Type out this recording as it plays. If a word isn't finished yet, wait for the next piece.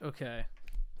Okay.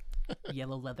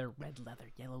 Yellow leather, red leather,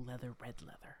 yellow leather, red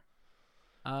leather.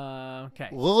 Okay.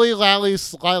 Lily Lally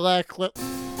Lilac Lip.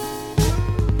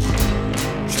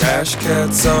 Trash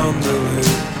cats on the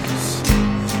loose,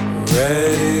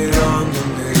 red on the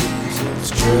news. It's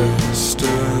just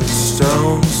a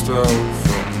stone's throw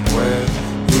from where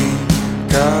we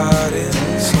got in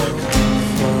so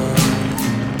far.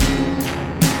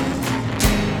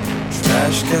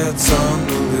 Trash cats on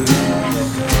the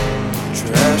loose,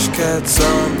 trash cats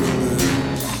on the loose.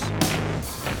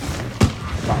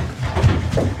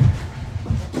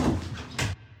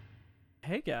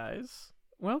 Hey guys,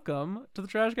 welcome to the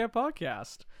Trash Cat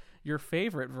Podcast, your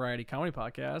favorite variety comedy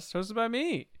podcast, hosted by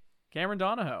me, Cameron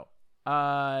Donahoe.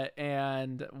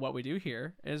 And what we do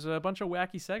here is a bunch of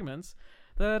wacky segments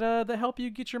that help you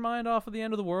get your mind off of the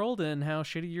end of the world and how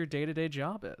shitty your day-to-day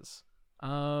job is.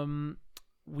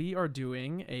 We are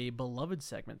doing a beloved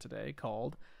segment today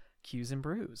called Cues and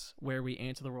Brews, where we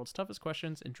answer the world's toughest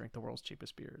questions and drink the world's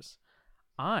cheapest beers.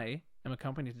 I am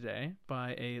accompanied today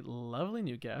by a lovely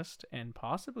new guest and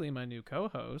possibly my new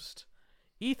co-host,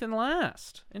 Ethan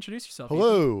Last. Introduce yourself.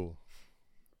 Hello. Ethan.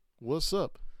 What's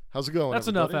up? How's it going? That's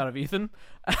everybody? enough out of Ethan.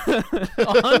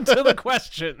 On to the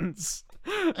questions.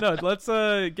 No, let's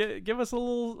give us a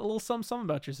little something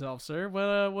about yourself, sir.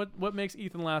 What makes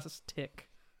Ethan Last tick?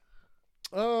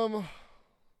 I'm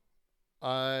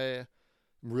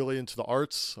really into the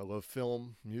arts. I love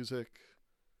film, music,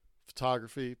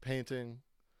 photography, painting,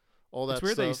 all that It's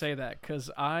weird stuff. that you say that because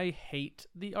I hate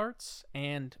the arts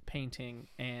and painting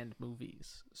and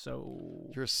movies. So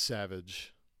You're a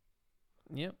savage.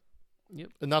 yep.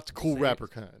 And not the cool Savage. rapper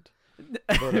kind.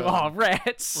 But, Oh,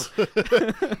 rats!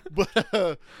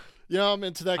 But, yeah, I'm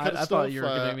into that kind of I stuff. thought you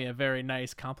were giving me a very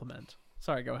nice compliment.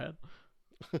 Sorry, go ahead.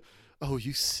 Oh,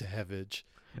 you savage.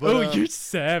 But, Oh, you're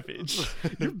savage.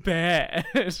 You're bad.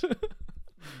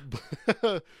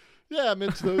 yeah, I'm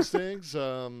into those things.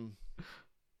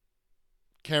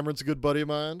 Cameron's a good buddy of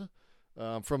mine.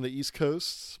 From the East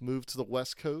Coast, moved to the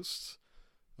West Coast.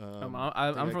 I'm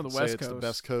I think from I the can say West it's Coast. the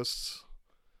best coasts.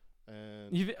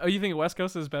 And You think West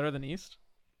Coast is better than East?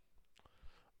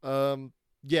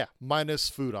 yeah, minus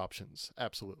food options,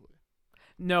 absolutely.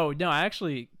 No, I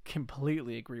actually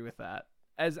completely agree with that.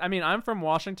 I'm from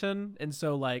Washington, and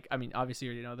so obviously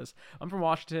you already know this. I'm from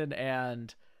Washington,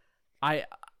 and I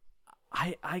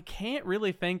can't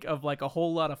really think of like a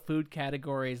whole lot of food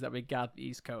categories that we got the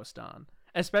East Coast on,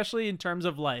 especially in terms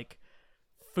of like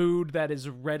food that is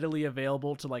readily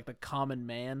available to like the common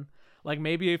man. Like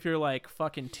maybe if you're like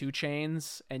fucking 2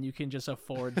 Chainz and you can just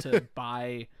afford to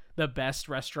buy the best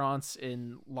restaurants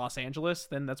in Los Angeles,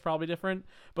 then that's probably different.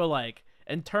 But like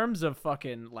in terms of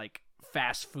fucking like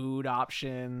fast food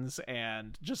options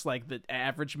and just like the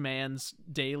average man's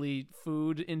daily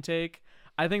food intake,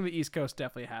 I think the East Coast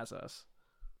definitely has us.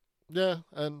 Yeah,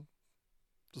 and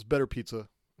just better pizza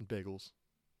and bagels.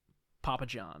 Papa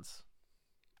John's.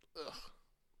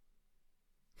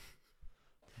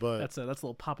 But That's a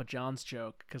little Papa John's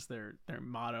joke because their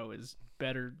motto is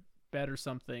better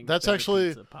something. That's better actually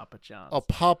pizza, Papa John's. a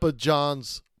Papa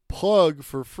John's plug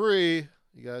for free.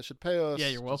 You guys should pay us. Yeah,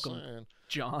 you're just welcome. saying.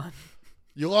 John.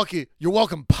 You're lucky. You're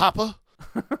welcome, Papa.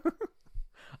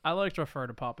 I like to refer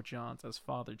to Papa John's as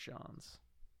Father John's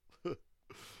or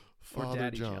Father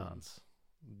Daddy John. John's.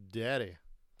 Daddy.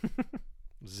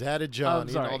 Zaddy John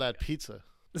eating sorry. all that pizza.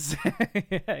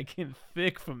 Getting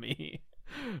thick for me.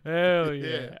 Hell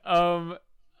yeah.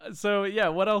 So yeah,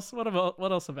 what else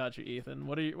about you, Ethan?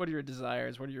 What are your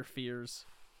desires? What are your fears?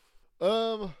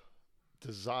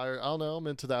 Desire. I don't know. I'm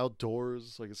into the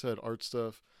outdoors. Like I said, art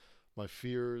stuff. My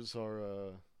fears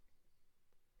are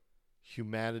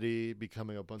humanity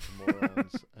becoming a bunch of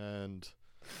morons and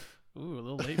Ooh, a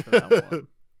little late for that one.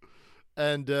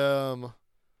 and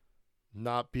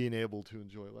not being able to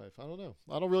enjoy life. I don't know.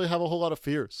 I don't really have a whole lot of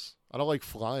fears. I don't like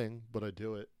flying, but I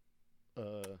do it.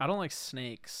 I don't like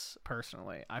snakes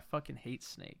personally. I fucking hate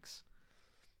snakes.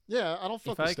 Yeah, I don't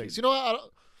fuck If with I snakes. could- You know what? I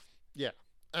don't. Yeah.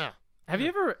 Have you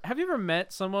ever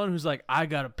met someone who's like, I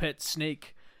got a pet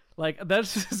snake? Like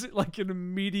that's just like an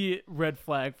immediate red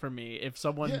flag for me. If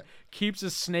someone keeps a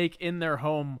snake in their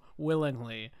home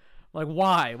willingly, like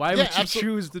why? Why would you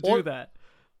choose to do that?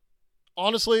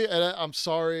 Honestly, and I'm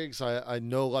sorry because I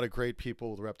know a lot of great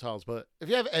people with reptiles, but if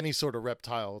you have any sort of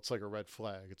reptile, it's like a red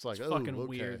flag. It's like, It's oh, fucking okay.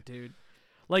 weird, dude.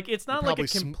 Like it's not You like a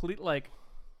probably complete like.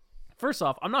 First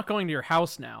off, I'm not going to your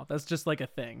house now. That's just like a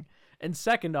thing. And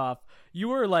second off, you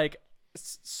were like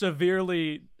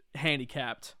severely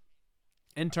handicapped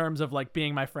in terms of like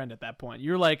being my friend at that point.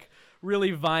 You're like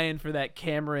really vying for that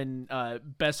Cameron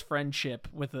best friendship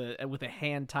with a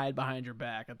hand tied behind your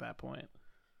back at that point.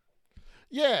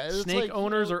 Yeah, it's Snake like,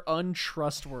 owners are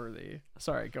untrustworthy.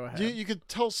 Sorry, go ahead. you could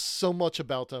tell so much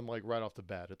about them like right off the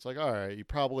bat. It's like, all right, you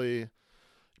probably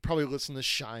listen to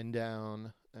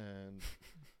Shinedown and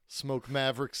smoke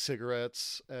Maverick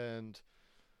cigarettes, and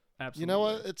Absolutely. you know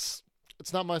what? It's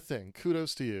not my thing.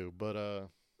 Kudos to you, but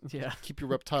Yeah. keep your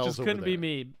reptiles Just over couldn't be there.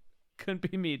 me. Couldn't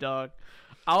be me, dog.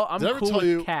 I'm Did I ever cool tell with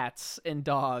you- cats and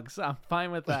dogs. I'm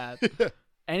fine with that.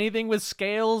 Anything with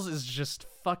scales is just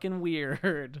fucking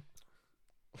weird.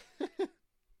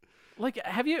 Like,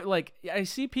 have you, like, I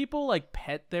see people, like,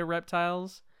 pet their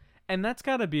reptiles, and that's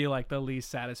gotta be, like, the least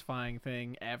satisfying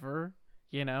thing ever,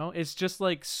 you know? It's just,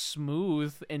 like,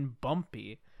 smooth and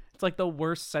bumpy. It's, like, the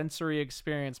worst sensory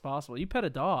experience possible. You pet a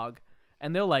dog,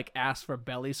 and they'll, like, ask for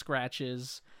belly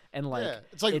scratches, and, like, Yeah,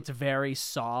 it's like- it's very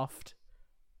soft.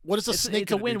 What is a It's snake a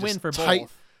gonna do? win-win Just for tight-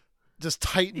 both. Just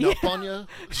tighten up on you,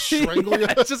 strangle you.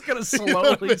 Yeah, it's just gonna You know what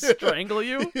I slowly mean? strangle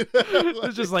you. You know,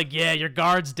 It's just like, yeah, your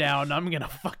guard's down. I'm gonna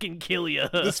fucking kill you.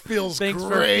 This feels Thanks for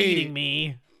great. feeding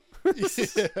me.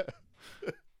 Yeah.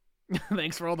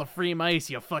 Thanks for all the free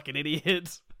mice, you fucking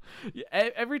idiots.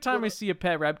 Every time I see a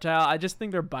pet reptile, I just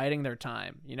think they're biding their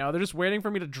time. You know, they're just waiting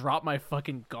for me to drop my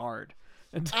fucking guard.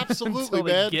 Absolutely, until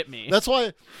they man. get me. That's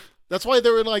why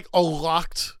they're in like a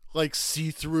locked, like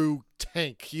see-through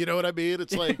tank. You know what I mean?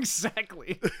 It's like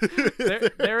Exactly.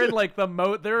 they're in like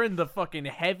they're in the fucking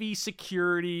heavy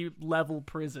security level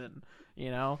prison,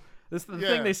 you know? This is the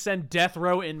thing Yeah. they send death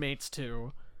row inmates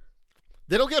to.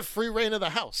 they don't get free reign of the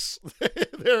house.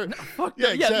 They're Fuck yeah,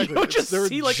 that. exactly. You don't just They're in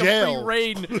see like jail. a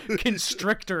free reign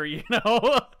constrictor, you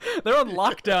know? They're on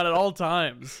lockdown at all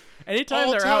times. Anytime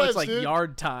All they're out, it's times, like dude.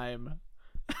 yard time.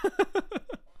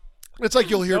 It's like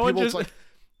you'll hear No one people. just-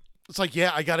 It's like,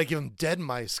 yeah, I gotta give him dead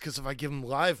mice because if I give him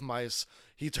live mice,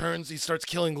 he starts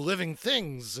killing living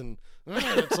things, and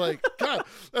it's like, God,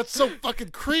 that's so fucking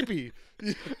creepy.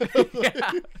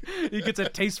 Yeah. He gets a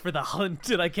taste for the hunt,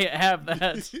 and I can't have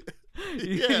that.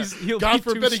 Yeah. He'll God be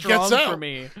too forbid he strong gets for out.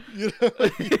 me. You know?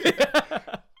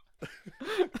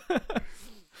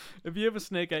 If you have a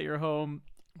snake at your home,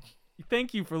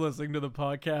 thank you for listening to the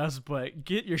podcast, but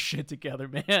get your shit together,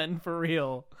 man, for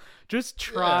real. Just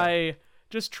try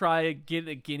get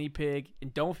a guinea pig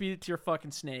and don't feed it to your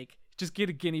fucking snake. Just get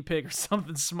a guinea pig or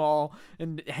something small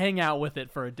and hang out with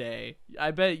it for a day. I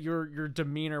bet your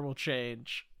demeanor will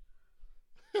change.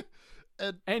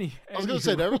 And I I was gonna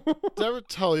say, did I ever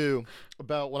tell you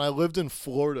about when I lived in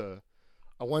Florida?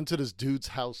 I went to this dude's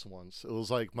house once. It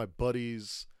was like my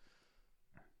buddy's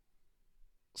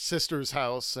sister's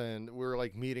house, and we were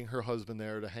like meeting her husband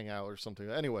there to hang out or something.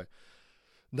 Anyway,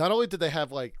 not only did they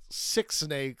have like 6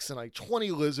 snakes and like 20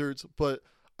 lizards, but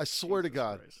I swear to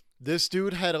God, this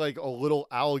dude had like a little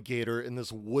alligator in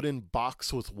this wooden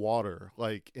box with water,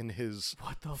 like in his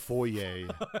What the foyer.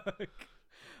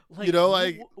 Like, You know,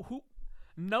 like- who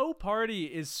no party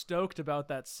is stoked about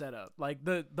that setup. Like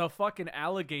the fucking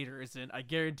alligator isn't, I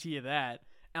guarantee you that.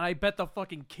 And I bet the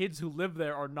fucking kids who live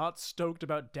there are not stoked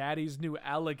about daddy's new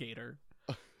alligator.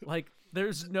 Like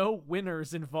there's no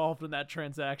winners involved in that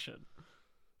transaction.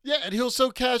 Yeah, and he was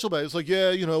so casual about it. It's like, yeah,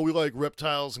 you know, we like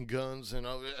reptiles and guns, and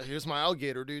here's my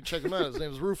alligator, dude. Check him out. His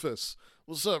name's Rufus.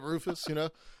 What's up, Rufus? You know,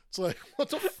 it's like, what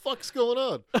the fuck's going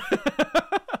on?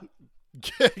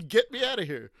 Get me out of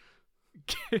here.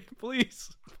 Please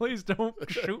don't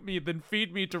shoot me, then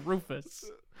feed me to Rufus.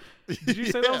 Did you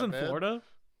say that was Yeah, in man. Florida?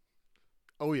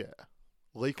 Oh yeah,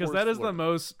 Lake Because Worth, that is the Florida.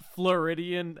 most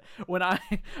Floridian. When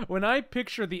I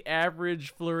picture the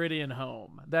average Floridian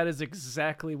home, that is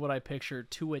exactly what I picture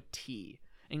to a T,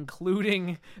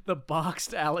 including the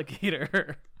boxed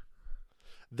alligator.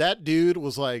 That dude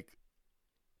was like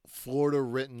Florida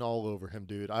written all over him,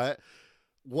 dude.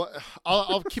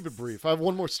 I'll keep it brief. I have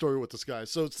one more story with this guy.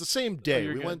 So it's the same day.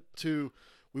 you're we good. went to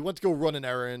go run an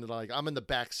errand, and like I'm in the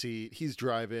back seat, he's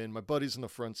driving, my buddy's in the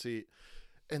front seat,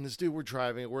 and this dude we're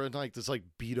driving. We're in like this like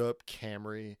beat up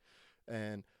Camry,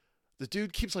 and the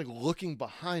dude keeps like looking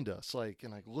behind us, like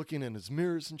and like looking in his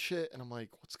mirrors and shit. And I'm like,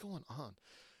 what's going on?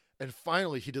 And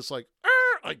finally, he just like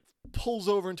pulls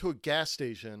over into a gas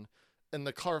station, and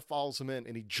the car follows him in,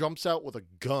 and he jumps out with a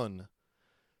gun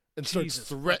and starts Jesus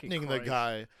fucking threatening the Christ.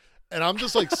 guy. And I'm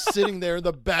just like sitting there in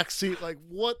the back seat, like,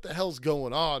 what the hell's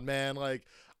going on, man? Like,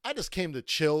 I just came to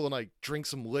chill and like drink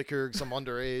some liquor because I'm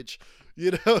underage,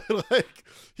 you know. Like,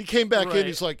 he came back in, Right.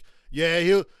 he's like,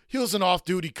 yeah, he was an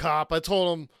off-duty cop. I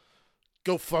told him,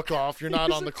 go fuck off. You're not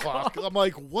He's on a the clock. cop. I'm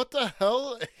like, what the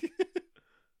hell?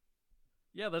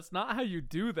 Yeah, that's not how you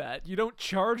do that. You don't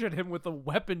charge at him with a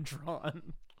weapon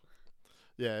drawn.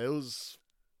 Yeah, it was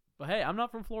But hey, I'm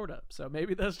not from Florida, so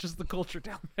maybe that's just the culture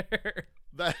down there.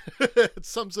 that. It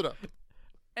sums it up.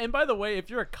 And by the way, if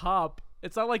you're a cop,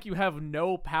 It's not like you have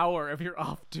no power if you're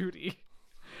off duty.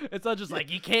 It's not just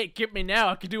like, you can't get me now.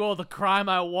 I can do all the crime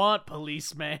I want,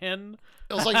 policeman.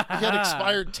 It was like he had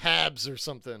expired tabs or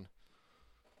something.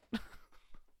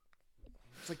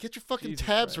 It's like, get your fucking Jesus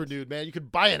tabs Christ. renewed, man. You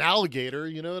could buy an alligator,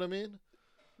 you know what I mean?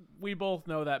 We both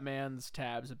know that man's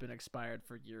tabs have been expired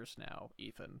for years now,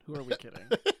 Ethan. Who are we kidding?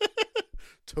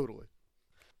 Totally.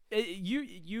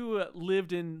 You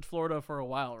lived in Florida for a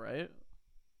while, right?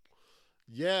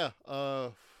 Yeah,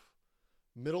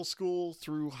 middle school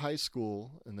through high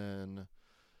school, and then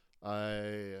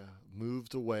I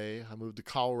moved away. I moved to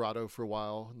Colorado for a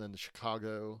while, and then to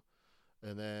Chicago,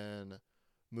 and then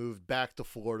moved back to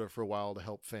Florida for a while to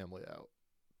help family out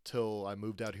till I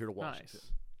moved out here to Washington.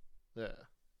 Nice.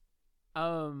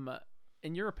 Yeah.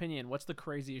 In your opinion, what's the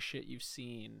craziest shit you've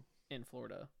seen in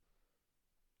Florida?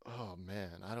 Oh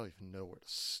man, I don't even know where to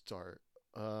start.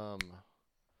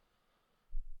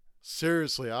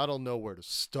 Seriously, I don't know where to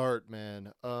start,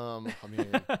 man. I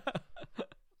mean,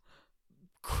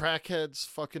 crackheads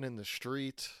fucking in the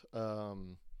street,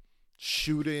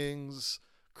 shootings,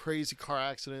 crazy car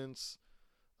accidents,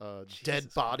 dead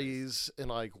Jesus bodies in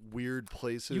like weird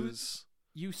places.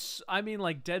 I mean,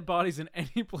 like, dead bodies in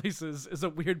any places is a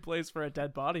weird place for a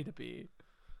dead body to be.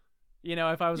 You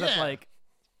know, if I was at Yeah. like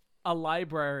a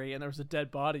library and there was a dead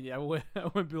body, I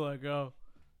wouldn't be like, oh,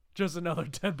 just another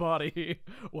dead body.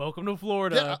 Welcome to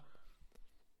Florida. Yeah.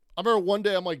 I remember one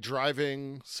day I'm like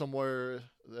driving somewhere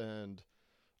and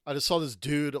I just saw this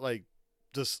dude, like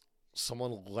just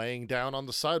someone laying down on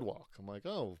the sidewalk. I'm like,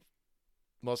 oh,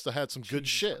 must have had some good Jesus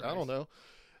shit. I Christ. don't know.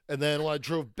 And then when I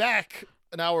drove back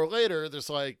an hour later, there's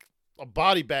like a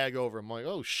body bag over him. I'm like,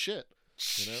 oh shit.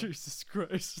 You know? Jesus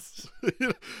Christ.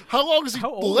 How long is he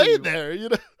How old are you? laid there? You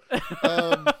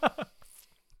know?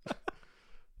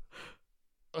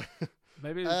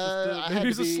 Maybe it's I just had maybe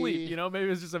he's to asleep. be- You know, maybe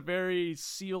it's just a very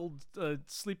sealed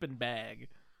sleeping bag.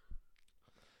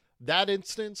 That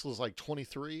instance was like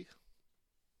 23.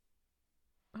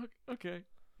 Okay,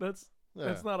 that's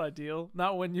Yeah. not ideal.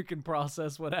 Not when you can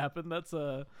process what happened. That's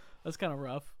kind of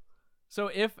rough. So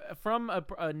if from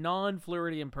a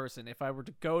non-Floridian person, if I were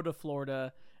to go to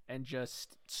Florida and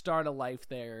just start a life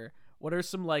there, what are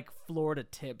some like Florida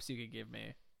tips you could give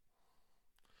me?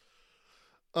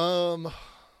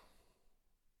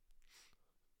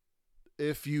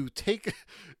 If you take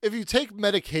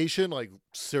medication, like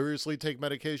seriously take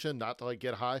medication, not to like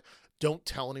get high, don't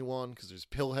tell anyone because there's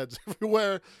pill heads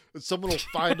everywhere and someone will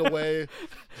find a way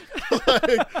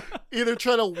like either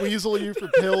try to weasel you for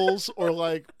pills or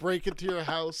like break into your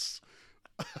house.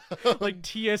 Like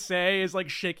TSA is like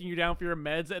shaking you down for your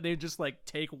meds, and they just like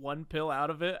take one pill out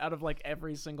of it, out of like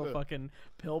every single Yeah. fucking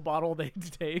pill bottle they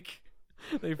take.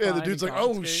 They Yeah, the find dude's and like,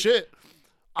 oh confiscate. shit,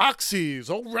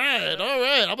 oxys, all right,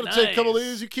 I'm gonna take a couple of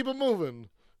Nice. these, you keep it moving.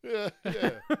 Yeah.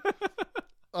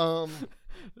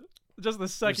 Just the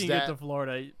second you get to that.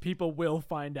 Florida, people will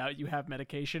find out you have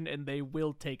medication and they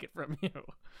will take it from you.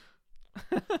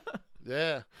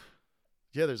 Yeah,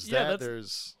 there's Yeah, that.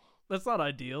 that's- That's not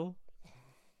ideal.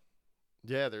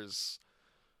 There's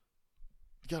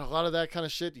you got a lot of that kind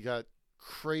of shit. You got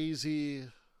crazy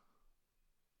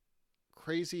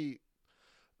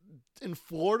in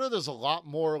Florida. There's a lot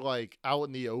more like out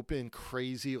in the open,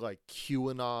 crazy like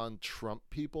QAnon Trump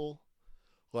people.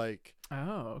 Like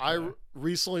Oh, I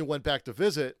recently went back to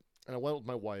visit, and I went with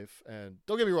my wife. And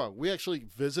don't get me wrong, we actually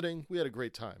we had a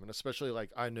great time, and especially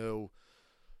like I know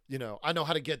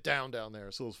how to get down there,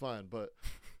 so it was fine. But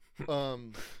I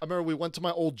remember we went to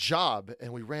my old job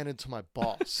and we ran into my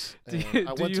boss. And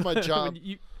I went to my job.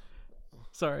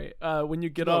 When you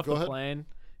get No, off go the ahead. plane,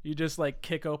 you just like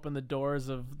kick open the doors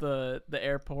of the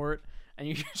airport, and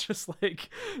you just like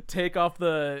take off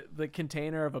the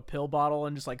container of a pill bottle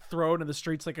and just like throw it in the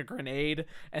streets like a grenade,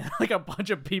 and like a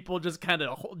bunch of people just kind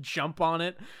of jump on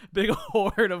it. Big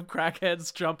horde of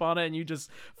crackheads jump on it, and you just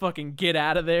fucking get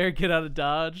out of there, get out of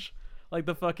Dodge. Like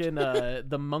the fucking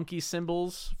the monkey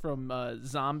symbols from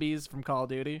zombies from Call of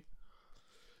Duty.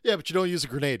 Yeah, but you don't use a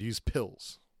grenade. You use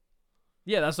pills.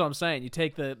 Yeah, that's what I'm saying. You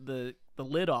take the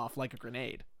lid off like a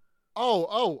grenade.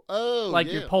 Oh, Like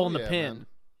yeah. you're pulling Oh, the yeah, pin. man.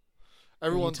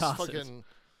 Everyone's toss it. fucking.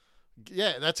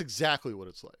 Yeah, that's exactly what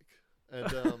it's like.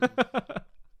 And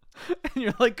And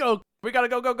you're like, go. We gotta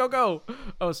go.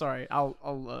 Oh, sorry.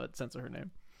 I'll censor her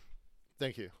name.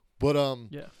 thank you. But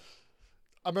Yeah.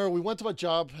 I remember we went to my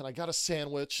job and I got a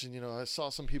sandwich, and I saw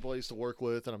some people I used to work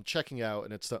with, and I'm checking out,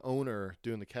 and it's the owner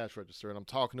doing the cash register, and I'm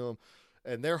talking to him,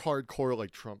 and they're hardcore like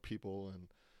Trump people, and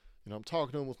I'm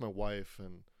talking to him with my wife,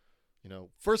 and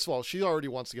first of all, she already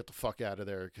wants to get the fuck out of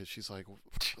there because she's like,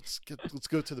 let's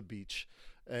go to the beach,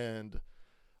 and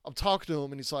I'm talking to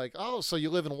him, and he's like, "Oh, so you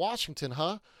live in Washington,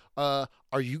 huh?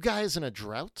 Are you guys in a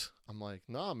drought?" I'm like,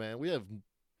 "Nah, man, we have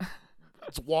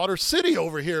it's Water City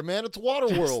over here, man. It's Water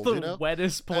Just World, the you know."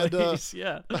 wettest And, place.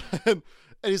 Yeah. and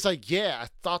he's like, "Yeah, I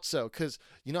thought so, because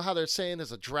you know how they're saying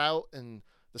there's a drought in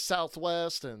the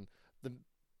Southwest and the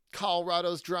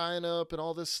Colorado's drying up and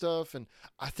all this stuff, and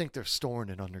I think they're storing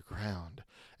it underground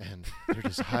and they're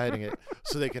just hiding it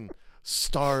so they can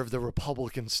starve the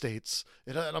Republican states."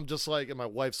 And I'm just like, and my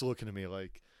wife's looking at me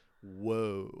like,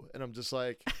 "Whoa," and I'm just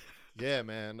like, "Yeah,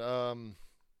 man,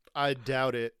 I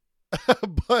doubt it."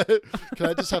 But can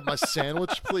I just have my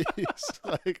sandwich, please?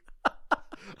 Like,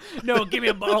 No, give me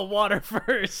a bottle of water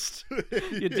first.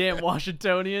 You damn Yeah.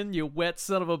 Washingtonian, you wet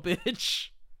son of a bitch.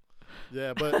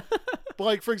 Yeah, but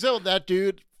like, for example, that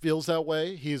dude feels that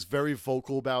way. He's very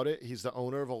vocal about it. He's the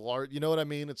owner of a large, you know what I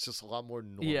mean? It's just a lot more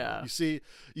normal. Yeah.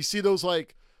 You see those,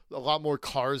 like, a lot more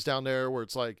cars down there where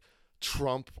it's like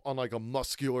Trump on like a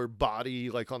muscular body,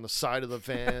 like on the side of the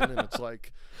van, and it's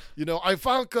like, you know,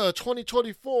 Ivanka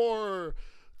 2024,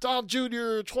 Don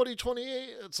Jr. 2028.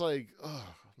 It's like, oh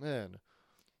man.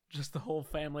 Just the whole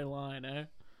family line, eh?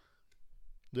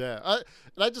 Yeah, and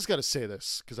I just got to say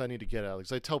this because I need to get out,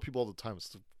 because I tell people all the time it's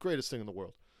the greatest thing in the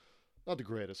world. Not the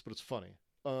greatest, but it's funny.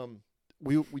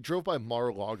 We drove by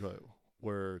Mar-a-Lago,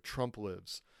 where Trump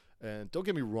lives, and don't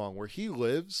get me wrong, where he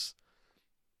lives,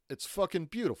 it's fucking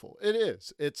beautiful. It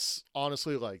is. It's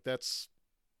honestly, like, that's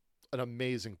an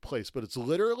amazing place, but it's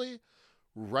literally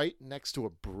right next to a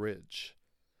bridge.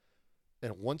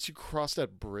 And once you cross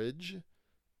that bridge,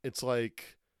 it's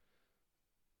like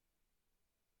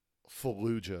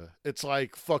Fallujah. It's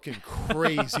like fucking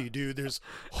crazy, dude. There's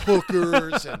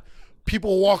hookers and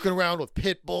people walking around with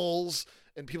pit bulls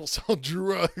and people selling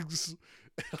drugs.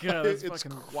 God, that's It's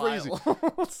fucking crazy.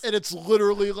 wild. And it's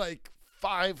literally like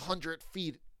 500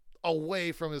 feet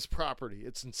away from his property.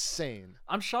 It's insane.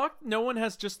 I'm shocked no one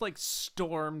has just like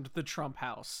stormed the Trump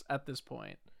house at this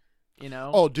point. You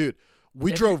know? Oh, dude,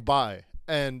 we If- drove by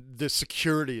and the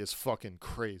security is fucking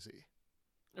crazy.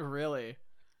 Really?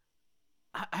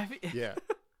 Yeah.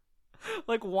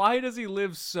 Like, why does he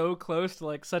live so close to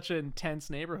like such an intense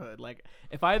neighborhood? Like,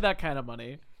 if I had that kind of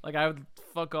money, like I would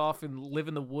fuck off and live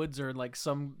in the woods or in like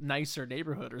some nicer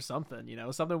neighborhood or something, you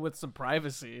know, something with some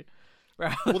privacy.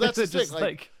 Rather Well, that's the than just thing.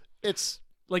 Like, it's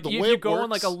like the if way you it go on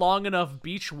like a works- long enough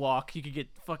beach walk, you could get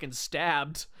fucking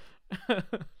stabbed.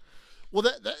 Well,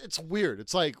 that it's weird.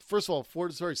 It's like, first of all,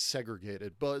 Florida's very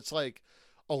segregated, but it's like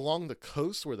along the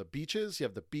coast where the beach is, you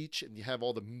have the beach and you have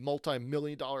all the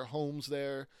multi-million-dollar homes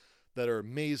there that are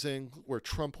amazing where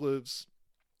Trump lives.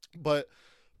 But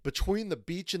between the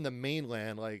beach and the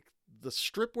mainland, like the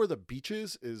strip where the beach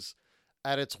is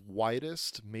at its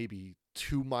widest, maybe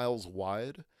 2 miles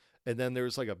wide. And then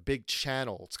there's like a big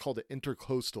channel. It's called the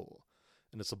Intercoastal.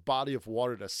 And it's a body of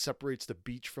water that separates the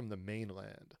beach from the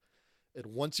mainland. And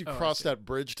once you Oh, I cross see. that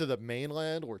bridge to the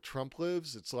mainland where Trump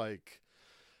lives, it's like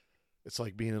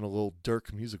being in a little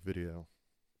Dirk music video.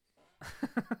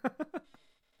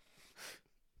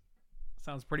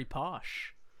 Sounds pretty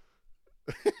posh.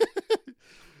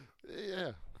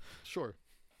 Yeah, sure.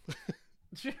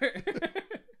 Sure.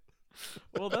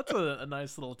 Well, that's a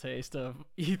nice little taste of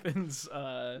Ethan's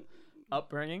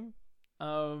upbringing.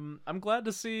 I'm glad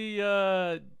to see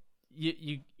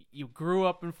you grew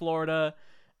up in Florida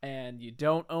and you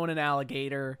don't own an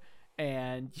alligator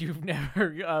and you've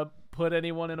never put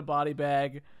anyone in a body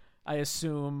bag, I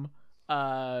assume.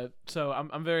 So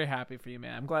I'm very happy for you,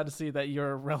 man. I'm glad to see that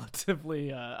you're relatively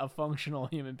a functional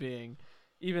human being,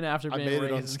 even after I being made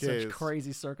it raised in such unscathed.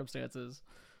 crazy circumstances.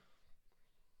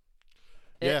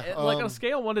 Yeah, Like on a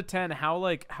scale of 1 to 10,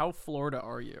 how Florida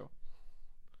are you?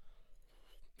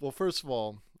 Well, first of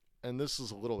all, and this is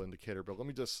a little indicator, but let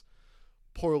me just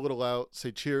pour a little out,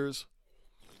 say cheers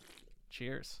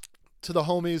Cheers. to the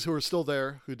homies who are still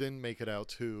there, who didn't make it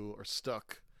out, who are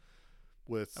stuck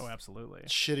with Oh, absolutely.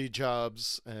 shitty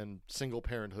jobs and single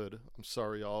parenthood. I'm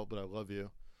sorry, y'all, but I love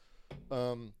you. But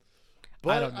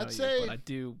I don't know I'd you, say, but I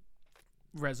do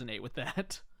resonate with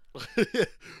that.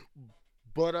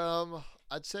 but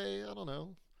I'd say, I don't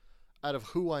know, out of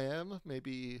who I am,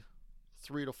 maybe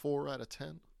 3 to 4 out of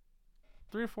 10.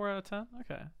 3 or 4 out of 10.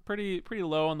 Okay, pretty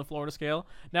low on the Florida scale.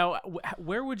 Now,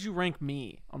 where would you rank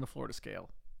me on the Florida scale?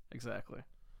 Exactly.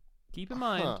 Keep in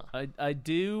mind, Huh. I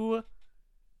do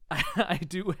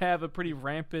have a pretty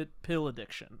rampant pill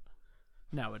addiction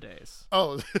nowadays.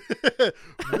 Oh,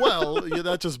 well, yeah,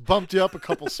 that just bumped you up a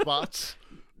couple spots.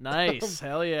 Nice,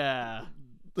 hell yeah.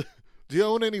 Do you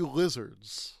own any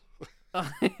lizards? I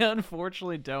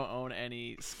unfortunately don't own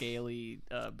any scaly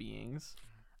beings.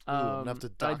 Ooh, I'm gonna have to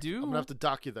dock. I do. I'm gonna have to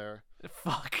dock you there.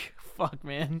 Fuck,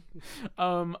 man.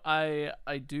 I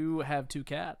do have 2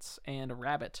 cats and a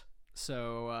rabbit,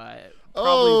 so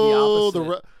probably the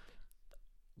opposite.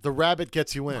 The rabbit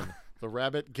gets you in. The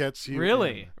rabbit gets you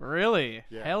Really? in. Really?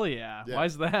 Yeah. Hell yeah. Yeah.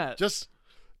 Why's that? Just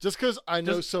because I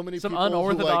know so many some people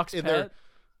unorthodox who, like, pet.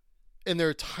 in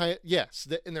their tiny, yes,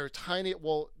 in their tiny.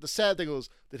 Well, the sad thing was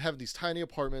they'd have these tiny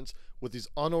apartments with these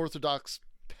unorthodox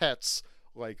pets,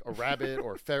 like a rabbit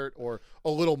or a ferret or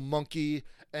a little monkey,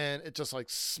 and it just like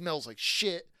smells like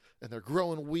shit, and they're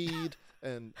growing weed,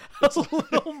 and it's A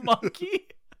little monkey?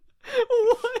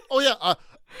 What? oh yeah,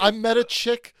 I met a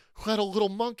chick who had a little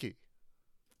monkey.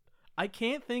 I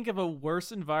can't think of a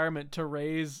worse environment to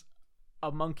raise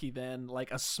a monkey than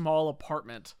like a small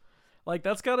apartment. Like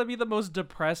that's got to be the most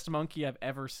depressed monkey I've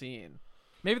ever seen.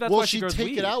 Maybe that's why she she'd grows take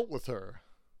weed. it out with her.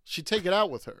 She'd take it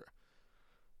out with her.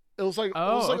 It was like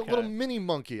Oh, a okay. little mini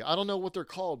monkey. I don't know what they're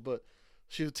called, but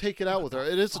she would take it out with her.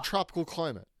 It is a tropical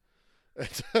climate.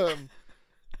 And,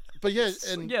 but yeah,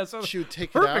 and yeah, so she would take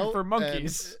it perfect out for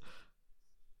monkeys.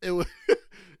 It was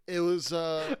it was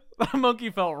The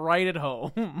monkey felt right at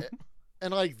home.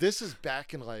 and like this is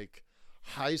back in like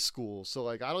high school, so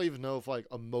like I don't even know if like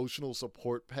emotional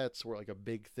support pets were like a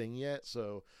big thing yet.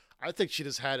 So I think she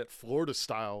just had it Florida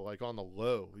style, like on the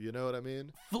low. You know what I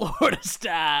mean? Florida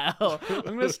style. I'm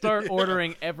gonna start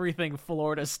ordering everything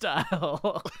Florida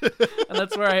style, and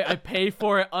that's where I pay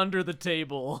for it under the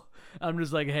table. I'm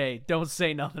just like, hey, don't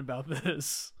say nothing about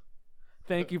this.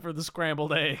 Thank you for the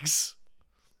scrambled eggs.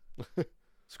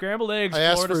 Scrambled eggs. I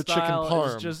asked Florida for a chicken style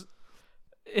parm. is just.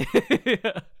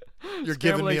 You're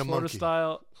giving me a Florida monkey.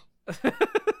 style.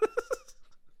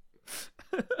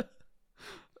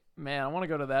 Man, I want to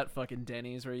go to that fucking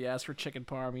Denny's where you ask for chicken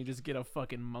parm, you just get a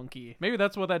fucking monkey. Maybe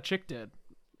that's what that chick did.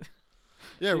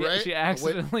 Yeah, right. She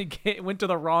accidentally went to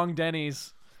the wrong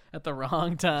Denny's at the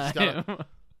wrong time.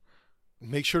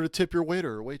 Make sure to tip your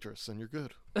waiter or waitress, and you're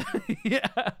good. Yeah,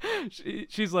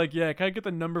 she's like, yeah, can I get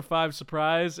the number 5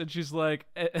 surprise? And she's like,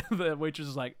 the waitress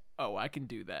is like, oh, I can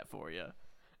do that for you.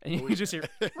 And you just hear,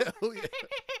 Oh, yeah.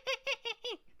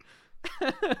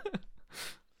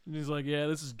 and he's like, yeah,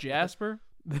 this is Jasper.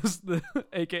 This the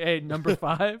AKA number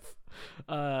 5.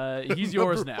 He's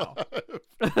yours now.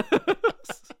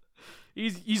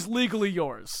 He's legally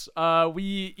yours.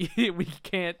 We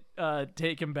can't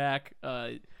take him back.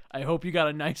 I hope you got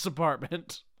a nice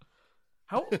apartment.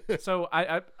 How? So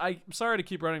I'm sorry to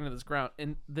keep running into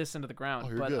into the ground, Oh,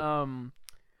 you're but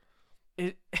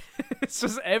good. it's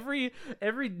just every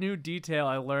new detail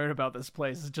I learn about this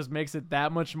place just makes it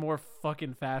that much more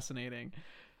fucking fascinating.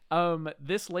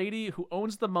 This lady who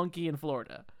owns the monkey in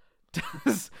Florida,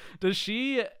 does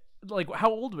she, like, how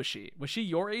old was she? Was she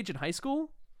your age in high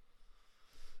school?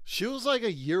 She was like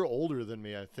a year older than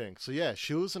me, I think. So yeah,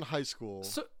 she was in high school.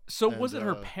 So was it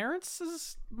her And,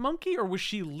 parents' monkey, or was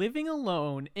she living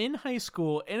alone in high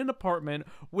school in an apartment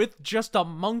with just a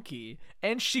monkey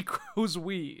and she grows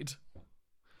weed?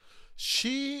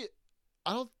 She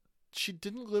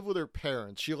didn't live with her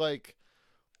parents. She like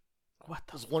What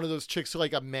the was one of those chicks who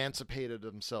like emancipated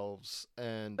themselves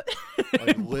and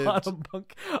like lived. Bought a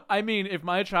monkey. I mean, if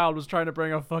my child was trying to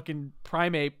bring a fucking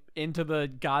primate into the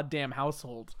goddamn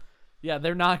household, yeah,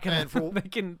 they're not gonna. And they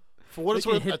can. For what it's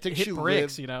they can worth, I think hit she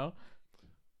bricks, lived you know.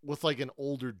 with like an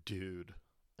older dude,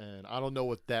 and I don't know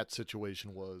what that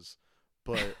situation was,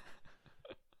 but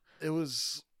it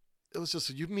was just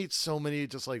you meet so many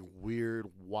just like weird,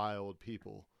 wild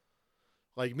people.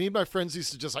 Like me and my friends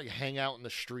used to just like hang out in the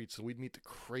streets, and we'd meet the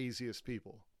craziest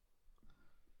people.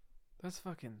 That's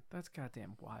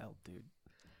goddamn wild, dude.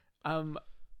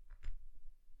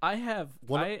 I have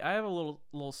I have a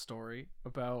little story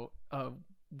about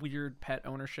weird pet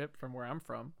ownership from where I'm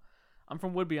from. I'm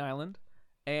from Whidbey Island,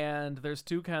 and there's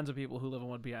 2 kinds of people who live on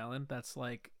Whidbey Island. That's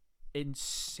like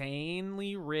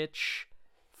insanely rich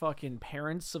fucking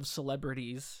parents of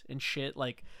celebrities and shit.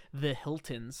 Like the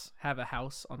Hiltons have a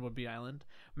house on Whidbey Island.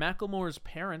 Macklemore's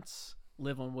parents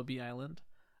live on Whidbey Island.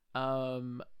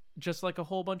 Just like a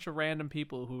whole bunch of random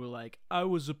people who were like, I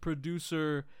was a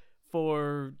producer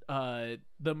for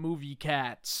the movie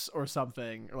Cats or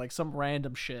something, or like some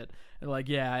random shit. And like,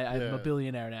 yeah, I'm a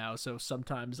billionaire now, so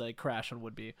sometimes I crash on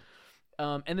Whidbey.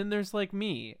 And then there's like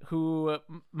me, who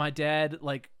my dad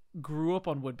like grew up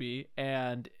on Whidbey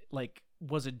and like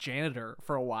was a janitor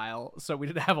for a while, so we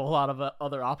didn't have a lot of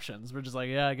other options. We're just like,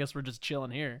 yeah, I guess we're just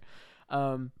chilling here,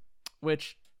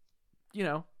 which, you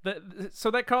know,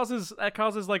 that causes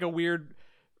like a weird.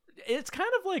 It's kind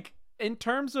of like in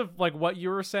terms of like what you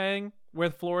were saying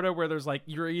with Florida, where there's like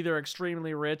you're either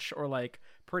extremely rich or like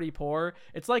pretty poor.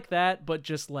 It's like that, but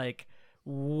just like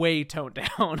way toned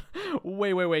down,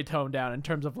 way toned down in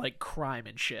terms of like crime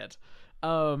and shit.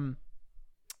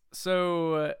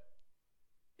 So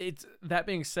it's, that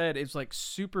being said, it's like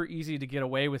super easy to get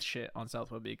away with shit on South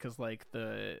Whidbey because like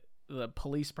the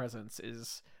police presence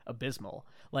is abysmal.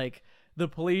 Like the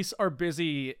police are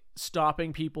busy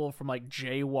stopping people from like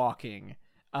jaywalking.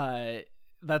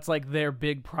 That's like their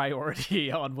big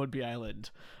priority on Whidbey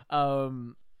Island.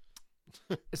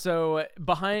 So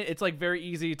behind, it's like very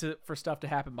easy for stuff to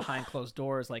happen behind closed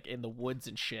doors, like in the woods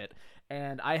and shit.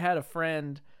 And I had a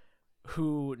friend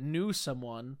who knew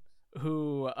someone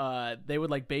who they would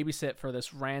like babysit for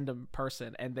this random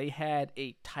person, and they had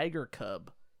a tiger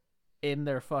cub in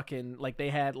their fucking, like they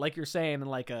had, like you're saying, in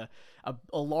like a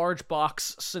large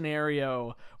box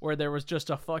scenario where there was just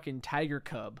a fucking tiger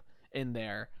cub in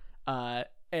there.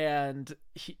 And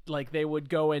like they would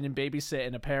go in and babysit,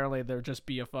 and apparently there'd just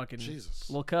be a fucking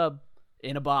little cub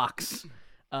in a box.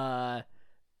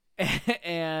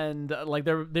 And like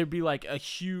there'd be like a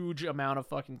huge amount of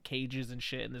fucking cages and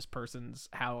shit in this person's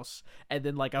house, and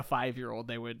then like a 5-year-old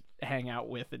they would hang out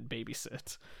with and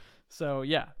babysit. So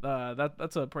yeah,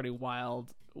 that's a pretty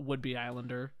wild Whidbey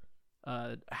Islander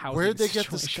housing Where'd they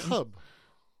situation. get this cub?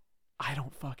 I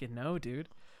don't fucking know, dude.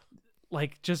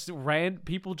 Like just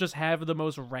people just have the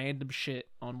most random shit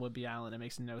on Whidbey Island. It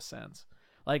makes no sense.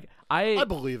 Like I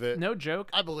believe it. No joke.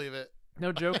 I believe it.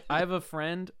 No joke. I have a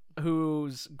friend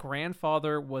whose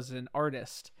grandfather was an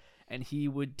artist, and he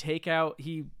would take out,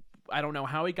 I don't know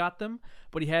how he got them,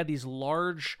 but he had these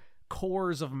large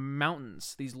cores of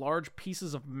mountains, these large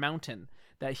pieces of mountain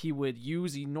that he would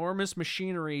use enormous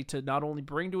machinery to not only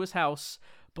bring to his house,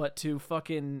 but to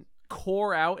fucking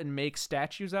core out and make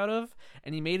statues out of.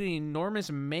 And he made an enormous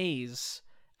maze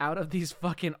out of these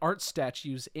fucking art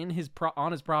statues in his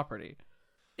on his property.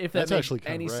 If that makes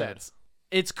any sense.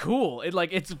 It's cool. It's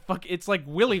like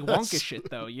Willy Wonka shit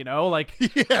though, you know? Like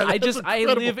yeah, I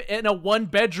live in a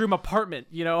 1-bedroom apartment,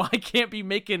 you know? I can't be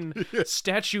making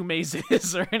statue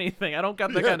mazes or anything. I don't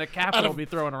got the kind of capital to be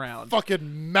throwing around.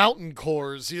 Fucking mountain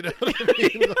cores, you know what I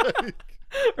mean? Like,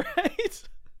 right?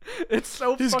 It's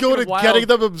so he's fucking going to wild. getting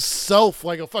them himself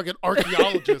like a fucking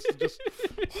archaeologist and just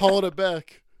hauling it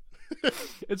back.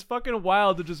 It's fucking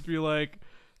wild to just be like,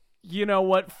 you know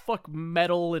what? Fuck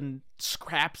metal and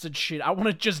scraps and shit. I want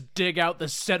to just dig out the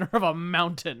center of a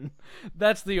mountain.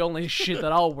 That's the only shit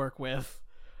that I'll work with.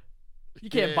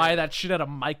 You can't buy that shit at a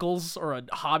Michael's or a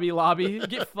Hobby Lobby.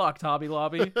 Get fucked, Hobby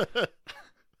Lobby.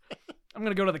 I'm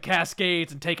gonna go to the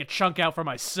Cascades and take a chunk out for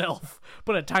myself.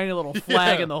 Put a tiny little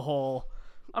flag in the hole.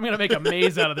 I'm gonna make a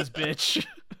maze out of this bitch.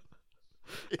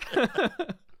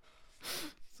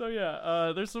 So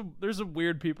yeah, there's some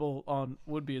weird people on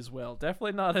Whidbey as well.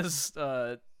 Definitely not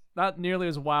nearly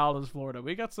as wild as Florida.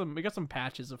 We got some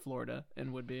patches of Florida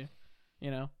in Whidbey, you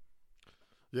know.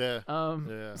 Yeah.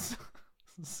 Yeah.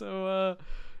 So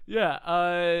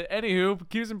anywho,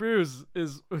 Q's and Brews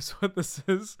is what this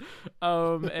is.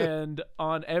 And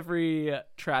on every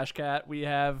Trash Cat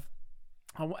episode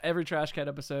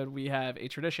we have a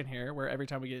tradition here where every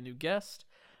time we get a new guest,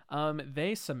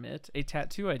 they submit a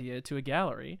tattoo idea to a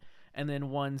gallery, and then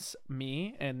once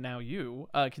me and now you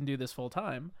can do this full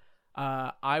time,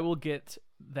 I will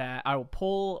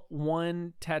pull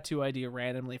one tattoo idea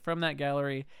randomly from that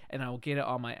gallery, and I will get it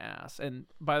on my ass. And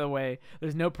by the way,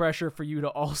 there's no pressure for you to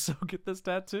also get this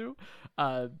tattoo.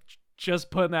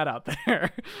 Just putting that out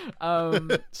there.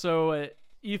 So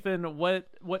Ethan,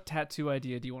 what tattoo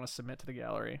idea do you want to submit to the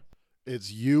gallery? It's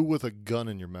you with a gun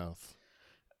in your mouth.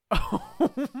 Oh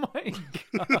my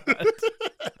god.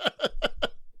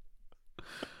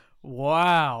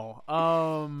 Wow.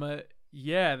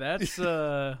 Yeah, that's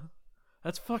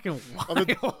fucking wild.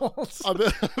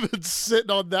 I've been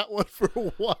sitting on that one for a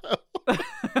while.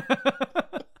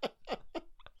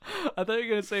 I thought you were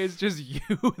gonna say it's just you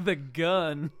with a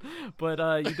gun, but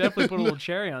you definitely put a little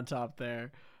cherry on top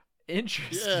there.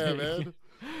 Interesting. Yeah, man.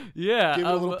 Yeah. Give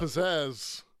it a little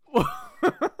pizzazz.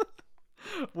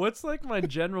 What's like my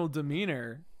general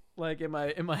demeanor? Like, am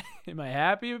I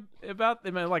happy about?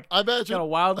 Am I like I imagine got a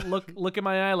wild look in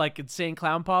my eye, like Insane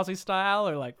Clown Posse style,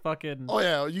 or like fucking? Oh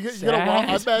yeah, you get a wild.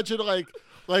 I imagine like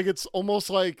it's almost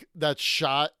like that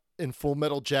shot in Full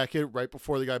Metal Jacket right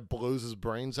before the guy blows his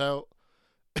brains out,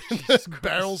 and there's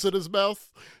barrels in his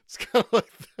mouth. It's kind of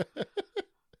like that.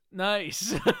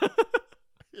 Nice.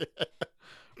 Yeah.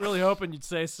 Really hoping you'd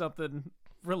say something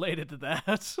related to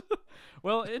that.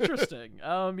 Well, interesting.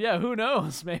 Yeah, who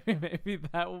knows? Maybe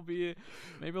that will be.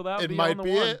 Maybe that. It might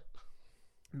be it.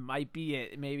 Might be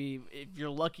it. Maybe if your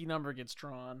lucky number gets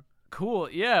drawn. Cool.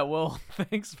 Yeah. Well,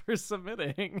 thanks for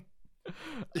submitting.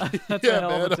 That's Yeah, a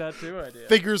hell of man. a tattoo idea.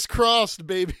 Fingers crossed,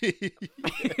 baby.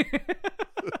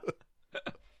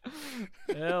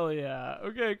 Hell yeah.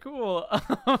 Okay, cool.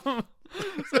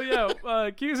 So yeah,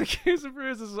 Q's and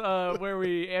Brews is where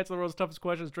we answer the world's toughest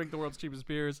questions, drink the world's cheapest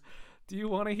beers. Do you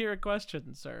want to hear a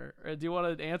question, sir? Or do you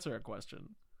want to answer a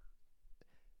question?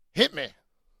 Hit me.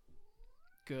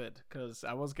 Good, because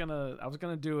I was gonna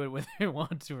do it whether you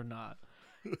want to or not.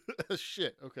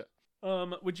 Shit. Okay.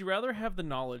 Would you rather have the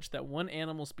knowledge that one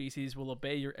animal species will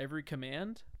obey your every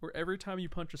command, or every time you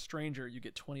punch a stranger you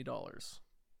get $20?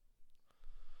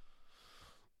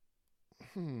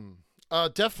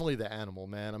 Definitely the animal,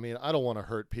 man. I mean, I don't want to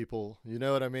hurt people. You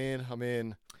know what I mean? I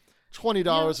mean, $20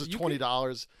 Yeah, is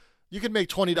 $20. You can make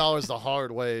 $20 the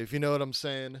hard way, if you know what I'm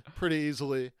saying, pretty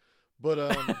easily. But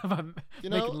you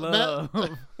know, Making love.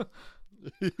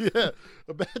 yeah,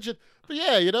 imagine. But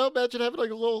yeah, you know, imagine having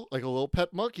like a little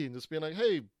pet monkey and just being like,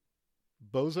 "Hey,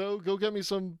 bozo, go get me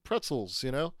some pretzels," you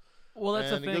know? Well,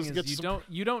 that's And the he goes thing and is gets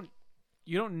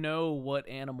you don't know what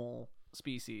animal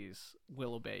species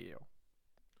will obey you.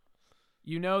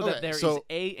 You know that Okay, there is so-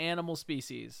 a animal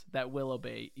species that will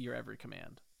obey your every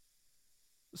command.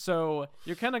 So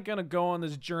you're kind of gonna go on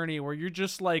this journey where you're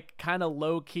just like kind of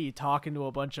low key talking to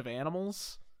a bunch of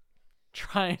animals,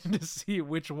 trying to see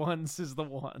which ones is the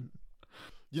one.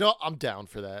 You know, I'm down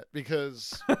for that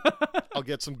because I'll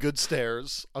get some good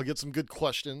stares. I'll get some good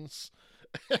questions.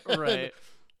 Right.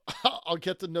 I'll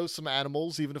get to know some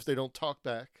animals, even if they don't talk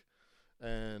back.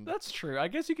 And That's true. I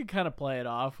guess you could kind of play it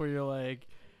off where you're like,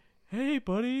 "Hey,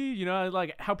 buddy," you know,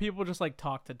 like how people just like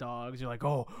talk to dogs. You're like,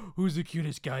 "Oh, who's the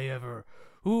cutest guy ever?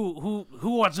 Who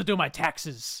wants to do my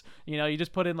taxes?" You know, you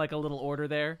just put in like a little order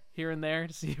there, here and there,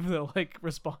 to see if they'll like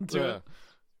respond to yeah. it.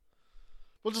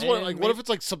 Well, just And what if it's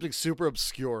like something super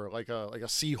obscure, like a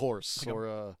seahorse Like or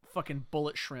a Fucking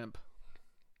bullet shrimp.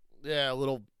 a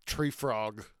little tree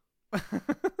frog.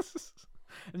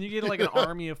 And you get like an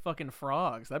army of fucking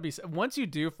frogs. That'd be once you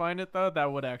do find it though,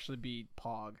 that would actually be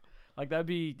pog. Like that'd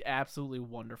be absolutely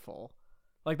wonderful.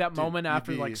 Like that moment you'd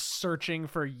after be- like searching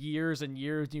for years and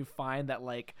years, you find that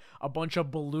like a bunch of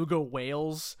beluga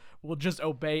whales will just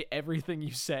obey everything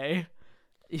you say.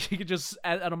 You could just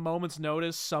at a moment's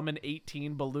notice summon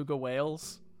 18 beluga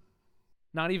whales,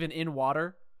 not even in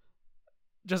water.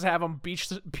 Just have them beach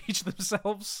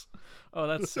themselves. Oh,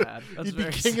 that's sad. That's You'd be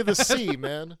very king of the sad. sea,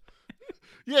 man.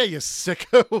 Yeah, you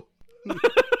sicko.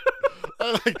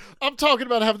 I'm talking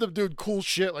about having them doing cool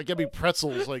shit, like get me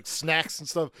pretzels, like snacks and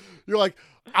stuff. You're like,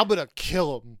 I'm gonna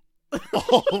kill them.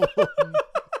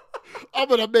 I'm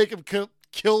gonna make them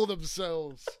kill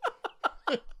themselves.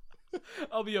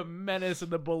 I'll be a menace in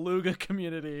the beluga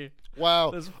community.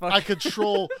 Wow, This I fucking-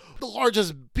 control the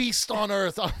largest beast on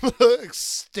earth. I'm gonna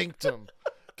extinct them.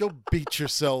 Go beat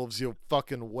yourselves, you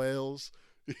fucking whales.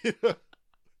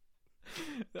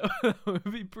 That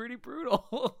would be pretty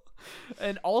brutal.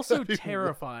 And also That'd be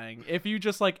terrifying if you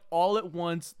just like all at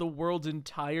once the world's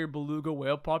entire beluga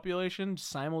whale population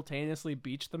simultaneously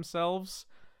beach themselves.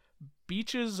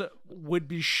 Beaches would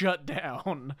be shut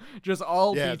down. Just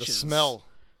all Yeah, beaches. the smell.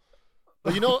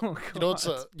 But you know, Oh,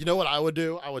 God. you know what I would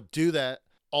do? I would do that.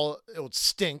 It would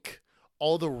stink.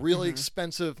 All the really Mm-hmm.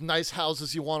 expensive, nice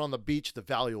houses you want on the beach, the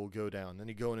value will go down. Then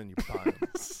you go in and you buy them.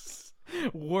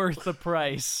 Worth the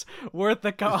price, worth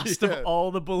the cost Yeah. of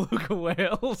all the beluga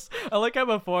whales. I like how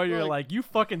before you're like, "You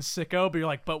fucking sicko," but you're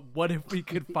like, "But what if we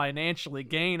could financially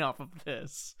gain off of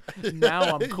this?" Now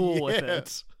I'm cool with Yeah.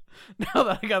 it. Now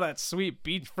that I got that sweet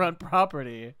beachfront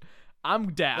property,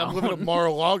 I'm down. I'm living at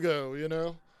Mar-a-Lago, you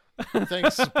know.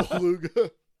 Thanks,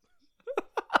 beluga.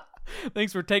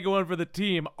 Thanks for taking one for the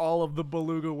team, all of the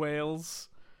beluga whales.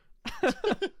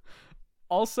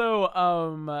 Also,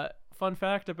 fun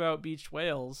fact about beached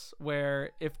whales, where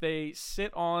if they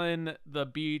sit on the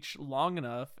beach long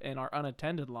enough and are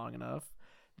unattended long enough,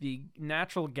 the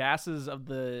natural gases of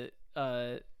the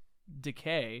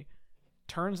decay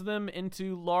turns them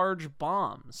into large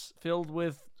bombs filled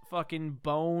with fucking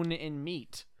bone and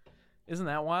meat. Isn't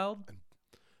that wild?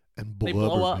 And They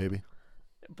blow blubber, up. baby.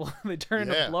 They turn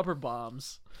Yeah. into blubber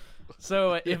bombs.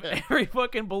 So if every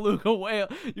fucking beluga whale,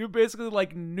 you basically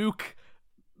like nuke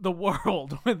the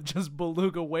world with just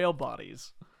beluga whale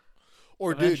bodies.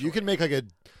 Or dude, you can make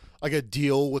like a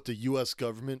deal with the U.S.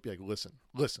 government. Be like, listen.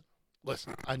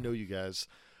 I know you guys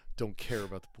don't care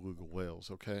about the beluga whales,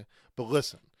 okay? But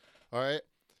listen, all right.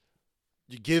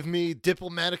 You give me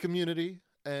diplomatic immunity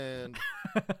and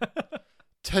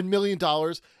 $10 million,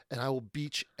 and I will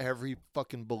beach every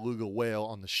fucking beluga whale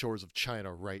on the shores of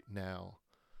China right now.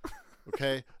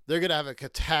 Okay? They're gonna have a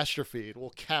catastrophe.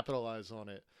 We'll capitalize on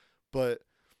it, but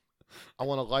I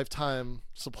want a lifetime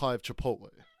supply of Chipotle.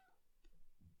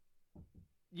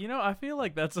 I feel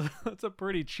like that's a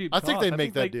pretty cheap. I think cost. they'd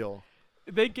make that deal.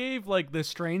 They gave like the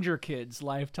Stranger Kids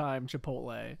lifetime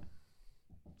Chipotle,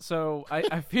 so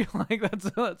I feel like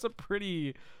that's a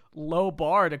pretty low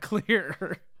bar to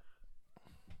clear.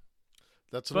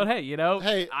 But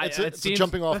hey, it's a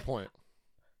jumping off point.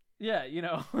 Yeah,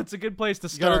 it's a good place to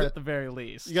start at the very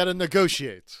least. You got to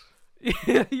negotiate.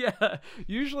 Yeah.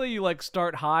 Usually you like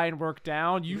start high and work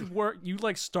down. You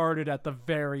like started at the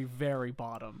very, very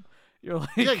bottom. You're like,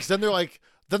 yeah, because then they're like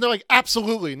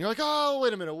absolutely, and you're like, oh,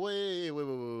 wait a minute, wait,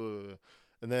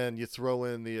 and then you throw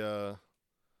in the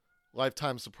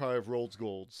lifetime supply of Rolls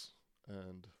Golds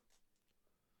and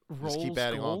just keep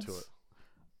adding on to it.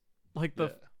 Like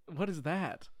what is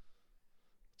that?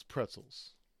 It's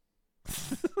pretzels.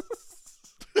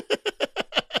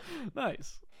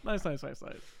 Nice.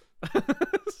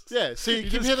 Yeah, see,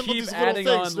 you keep hitting them with these little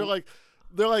things.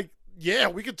 They're like, yeah,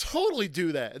 we could totally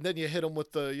do that. And then you hit them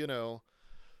with the,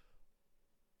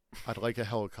 I'd like a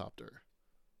helicopter.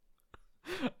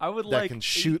 That can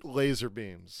shoot laser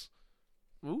beams.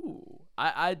 Ooh,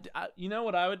 I you know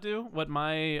what I would do? What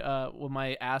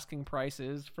my asking price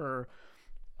is for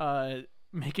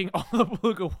making all the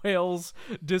beluga whales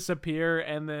disappear,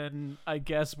 and then I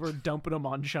guess we're dumping them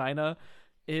on China.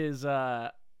 Is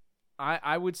I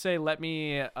would say let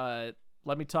me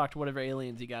talk to whatever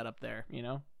aliens you got up there.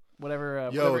 Whatever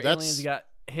aliens you got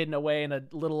hidden away in a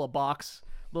little box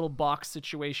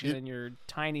situation in your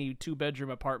tiny 2-bedroom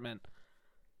apartment.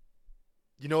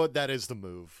 You know what? That is the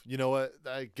move. You know what?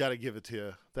 I gotta give it to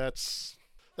you.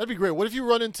 That'd be great. What if you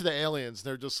run into the aliens and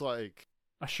they're just like,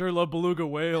 I sure love beluga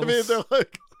whales. I mean, they're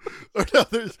like, or no,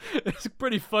 it's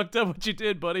pretty fucked up what you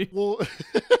did, buddy. Well,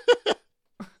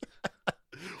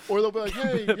 or they'll be like,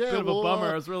 hey, yeah, bit of a bummer.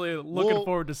 I was really looking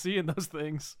forward to seeing those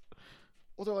things.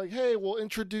 Well, they're like, hey, we'll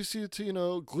introduce you to,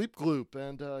 Gleep Gloop,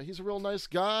 and he's a real nice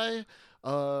guy.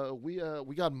 We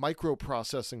got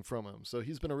microprocessing from him, so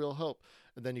he's been a real help.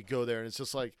 And then you go there, and it's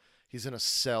just like he's in a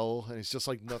cell, and he's just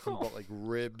like nothing but like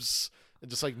ribs and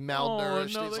just like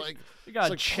malnourished. Oh, no, he's like, you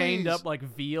got like, chained please. up like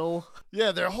veal.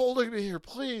 Yeah, they're holding me here,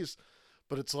 please.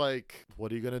 But it's like,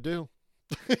 what are you gonna do?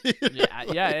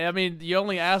 yeah. I mean, you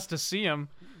only asked to see him.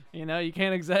 You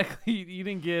can't exactly. You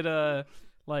didn't get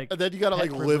like. And then you gotta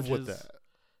like live with that.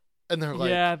 And they're like,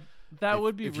 yeah, that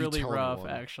would be really rough,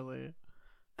 actually.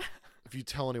 If you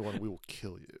tell anyone, we will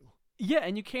kill you. Yeah,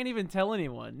 and you can't even tell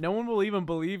anyone. No one will even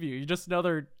believe you. You're just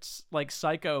another like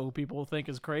psycho who people think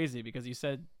is crazy because you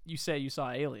say you saw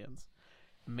aliens.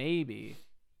 Maybe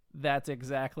that's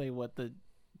exactly what the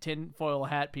tinfoil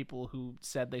hat people who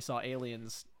said they saw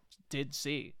aliens did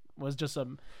see. Was just a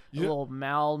little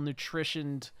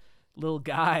malnutritioned little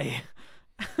guy,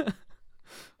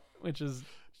 which is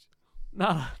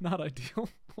not ideal.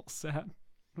 A little sad,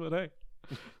 but hey,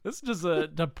 this is just a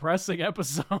depressing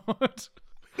episode.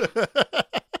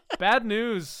 Bad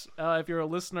news if you're a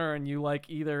listener and you like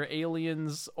either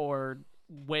aliens or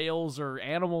whales or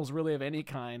animals really of any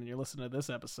kind and you're listening to this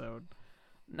episode.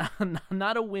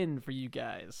 Not a win for you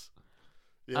guys.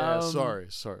 Yeah, sorry.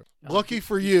 Lucky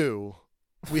for you,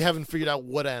 we haven't figured out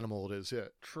what animal it is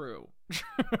yet. True.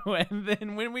 And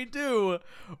then when we do,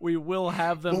 we will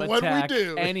have them attack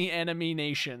any enemy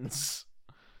nations.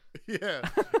 Yeah,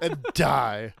 and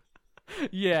die.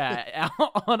 Yeah,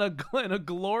 in a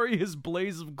glorious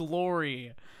blaze of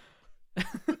glory.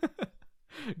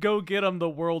 Go get them, the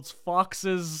world's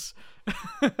foxes.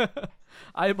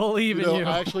 I believe in you.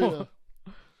 Actually,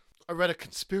 I read a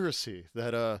conspiracy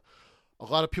that a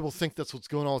lot of people think that's what's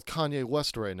going on with Kanye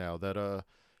West right now. That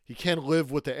he can't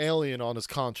live with the alien on his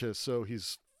conscience, so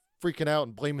he's freaking out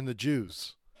and blaming the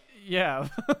Jews. Yeah,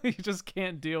 he just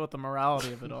can't deal with the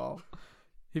morality of it all.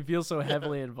 He feels so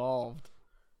heavily involved.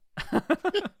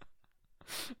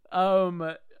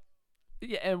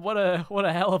 Yeah, and what a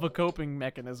hell of a coping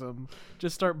mechanism.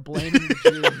 Just start blaming the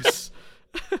Jews.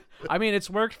 I mean, it's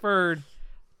worked for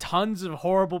tons of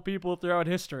horrible people throughout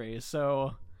history.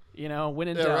 So, when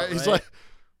in doubt, right? He's right?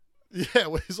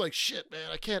 like, he's like, shit,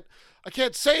 man, I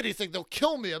can't say anything. They'll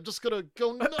kill me. I'm just gonna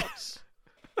go nuts.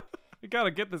 You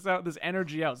gotta get this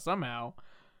energy out somehow.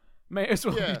 May as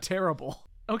well be terrible.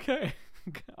 Okay,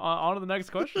 on to the next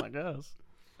question, I guess.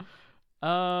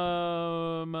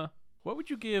 What would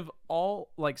you give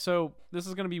so this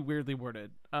is going to be weirdly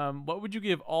worded. What would you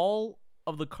give all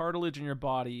of the cartilage in your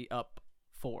body up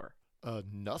for?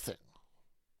 Nothing.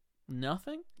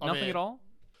 Nothing? I Nothing mean, at all?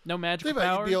 No magical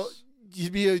powers?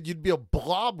 You'd be a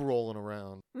blob rolling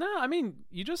around. No, I mean,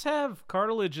 you just have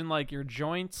cartilage in like your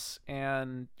joints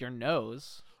and your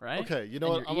nose, right? Okay, you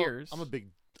know and what? Your ears. I'm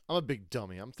a big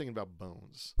dummy. I'm thinking about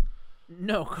bones.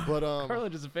 No, but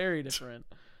cartilage is very different.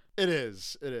 It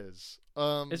is. It is.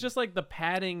 It's just like the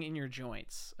padding in your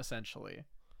joints, essentially.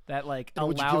 That like and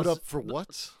allows. would you give it up for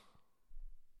what?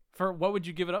 For what would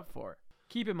you give it up for?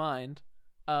 Keep in mind,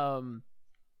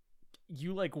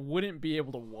 you like wouldn't be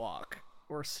able to walk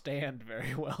or stand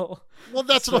very well. Well,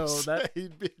 that's what I'm So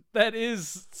saying. that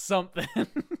is something.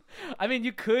 I mean,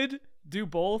 you could do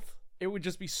both. It would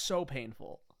just be so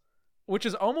painful, which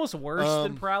is almost worse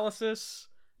than paralysis.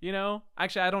 You know,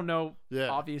 actually, I don't know. Yeah.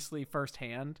 Obviously,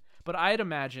 firsthand, but I'd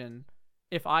imagine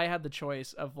if I had the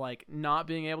choice of like not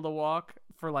being able to walk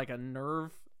for like a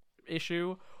nerve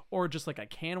issue or just like I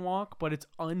can walk, but it's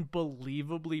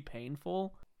unbelievably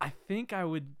painful, I think I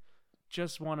would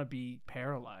just want to be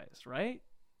paralyzed, right?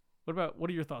 What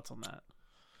are your thoughts on that?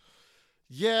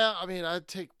 Yeah, I mean, I'd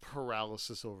take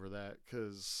paralysis over that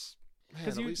because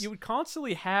You would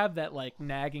constantly have that like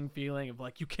nagging feeling of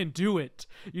like you can do it.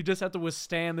 You just have to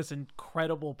withstand this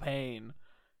incredible pain.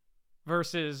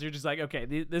 Versus you're just like, okay,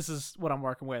 this is what I'm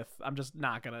working with. I'm just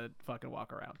not gonna fucking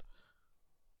walk around.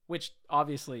 Which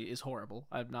obviously is horrible.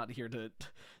 I'm not here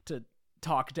to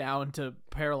talk down to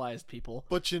paralyzed people.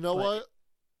 But you know what?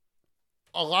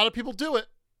 A lot of people do it.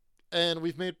 And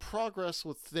we've made progress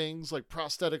with things like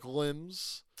prosthetic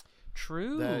limbs.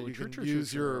 True. That you can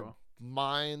use your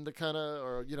mind to kind of,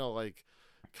 or, you know, like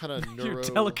kind of neuro your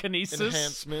telekinesis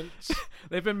enhancements.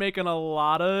 They've been making a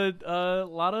lot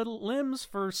of limbs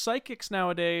for psychics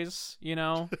nowadays, you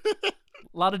know.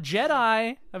 A lot of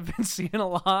Jedi. I've been seeing a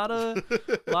lot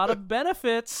of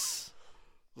benefits.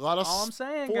 A lot of all I'm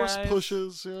saying, force guys.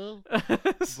 pushes, yeah.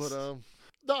 But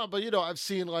no, but you know, I've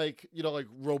seen like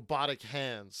robotic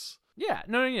hands. Yeah,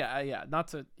 no, yeah. Not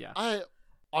to, yeah. I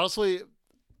honestly,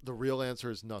 the real answer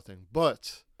is nothing.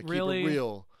 But I keep it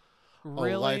real.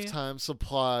 Really? A lifetime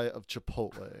supply of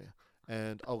Chipotle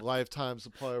and a lifetime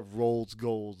supply of Rolls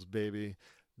Golds, baby.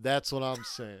 That's what I'm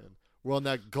saying. We're on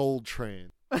that gold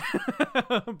train.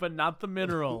 But not the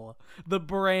mineral, the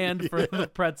brand for the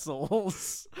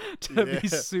pretzels, to be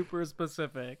super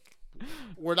specific.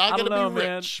 We're not going to be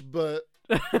rich, but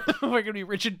we're going to be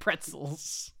rich in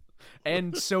pretzels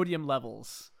and sodium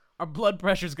levels. Our blood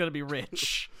pressure's going to be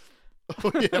rich.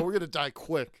 Oh yeah, we're going to die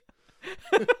quick.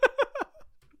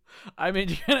 I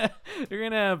mean, you're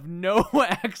gonna have no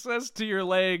access to your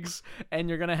legs, and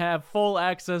you're gonna have full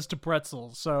access to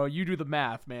pretzels. So you do the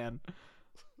math, man.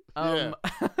 Yeah.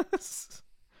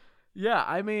 Yeah.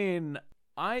 I mean,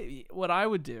 what I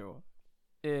would do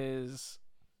is,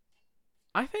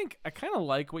 I think I kind of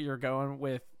like what you're going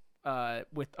with a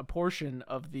portion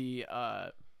of the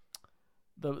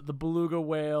beluga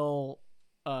whale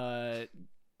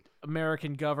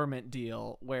American government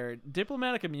deal, where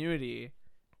diplomatic immunity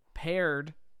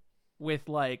paired with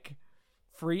like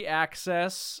free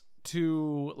access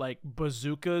to like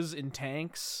bazookas and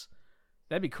tanks,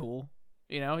 that'd be cool.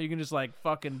 You know, you can just like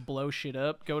fucking blow shit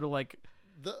up, go to like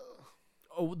the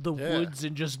woods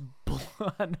and just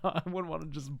no, I wouldn't want to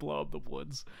just blow up the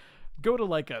woods. Go to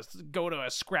a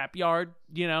scrap yard,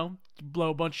 you know, blow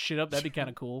a bunch of shit up. That'd be kind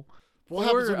of cool. What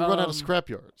happens when we run out of scrap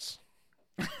yards?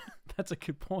 That's a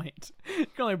good point. You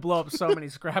can only blow up so many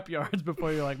scrap yards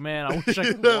before you're like, man, I wish I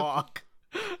could walk.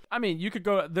 I mean, you could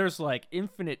go, there's like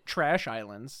infinite trash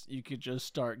islands you could just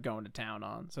start going to town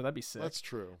on. So that'd be sick. That's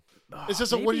true. It's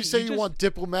just when you say you want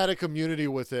diplomatic immunity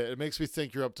with it, it makes me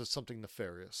think you're up to something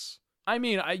nefarious. I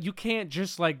mean, you can't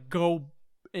just like go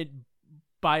and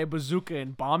buy a bazooka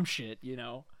and bomb shit, you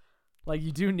know? Like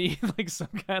you do need like some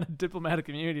kind of diplomatic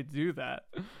immunity to do that.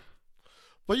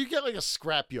 But you get like a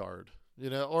scrap yard, you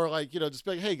know, or like, you know, just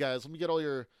be like, hey guys, let me get all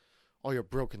your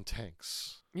broken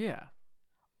tanks. Yeah.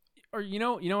 Or you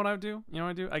know what I would do? You know what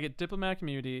I do? I get diplomatic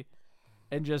immunity,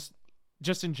 and just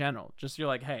in general, just you're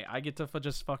like, hey, I get to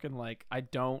just fucking like, I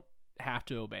don't have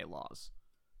to obey laws,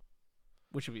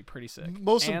 which would be pretty sick.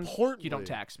 Most and importantly, you don't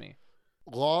tax me.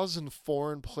 Laws in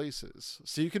foreign places,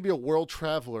 so you can be a world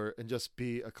traveler and just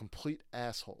be a complete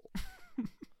asshole,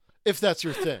 if that's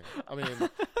your thing. I mean.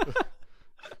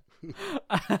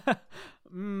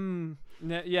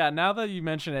 Yeah, now that you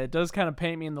mention it, it does kind of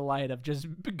paint me in the light of just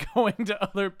going to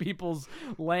other people's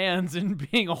lands and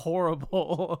being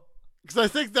horrible. Because I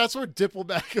think that's where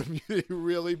diplomatic immunity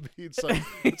really means something.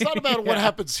 It's not about what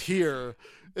happens here.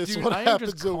 It's what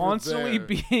happens just constantly over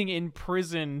there. being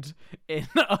imprisoned in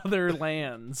other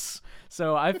lands.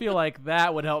 So I feel like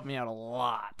that would help me out a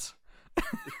lot.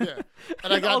 Yeah,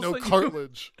 and I got no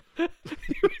cartilage.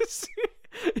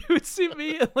 You would see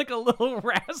me like a little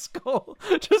rascal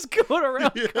just going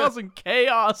around causing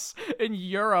chaos in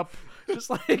Europe, just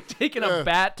like taking a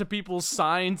bat to people's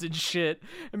signs and shit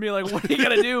and be like, what are you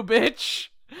gonna do, bitch?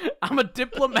 I'm a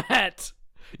diplomat.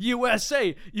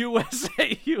 USA,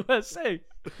 USA, USA.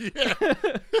 Yeah.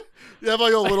 You have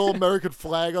like a little American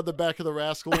flag on the back of the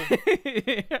rascal,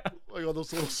 Yeah. like all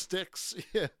those little sticks.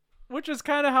 Yeah. Which is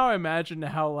kind of how I imagine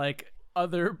how like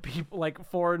other people, like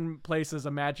foreign places,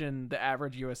 imagine the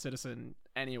average U.S. citizen.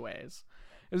 Anyways,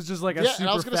 it's just like a Yeah, and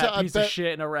I was super gonna fat say, I piece bet- of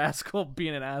shit and a rascal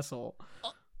being an asshole.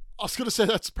 I was gonna say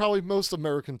that's probably most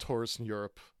American tourists in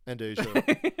Europe and Asia.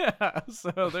 Yeah,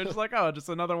 so they're just like, oh, just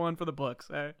another one for the books.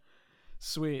 Hey,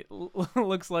 sweet.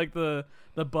 Looks like the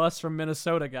bus from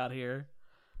Minnesota got here.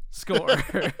 Score.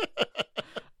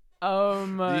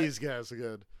 These guys are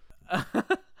good.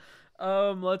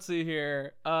 Let's see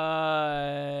here.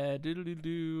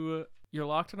 Doodle-doo-doo. You're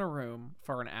locked in a room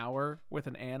for an hour with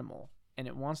an animal, and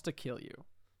it wants to kill you.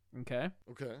 Okay?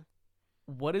 Okay.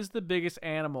 What is the biggest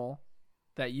animal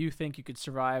that you think you could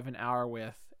survive an hour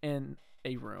with in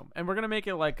a room? And we're gonna make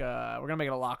it like we're gonna make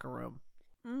it a locker room.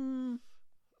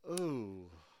 Ooh.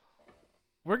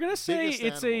 We're gonna say Biggest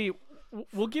it's animal.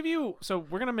 we'll give you. So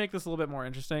we're gonna make this a little bit more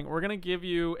interesting. We're gonna give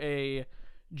you a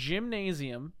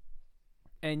gymnasium,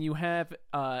 and you have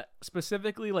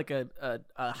specifically like a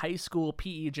high school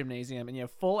PE gymnasium, and you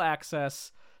have full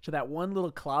access to that one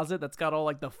little closet that's got all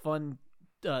like the fun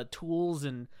tools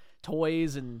and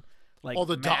toys and like All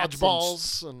the mats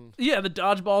dodgeballs and yeah, the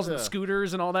dodgeballs and Yeah.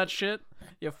 scooters and all that shit.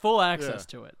 You have full access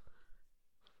to it.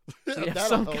 So you have That'll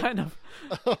some help. kind of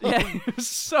you have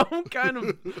some kind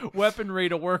of weaponry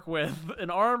to work with. An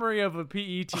armory of a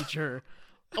PE teacher.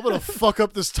 I'm gonna fuck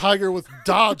up this tiger with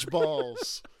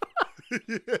dodgeballs.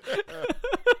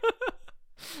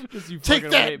 Just you Take fucking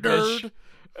that, wait, bitch.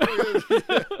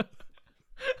 nerd.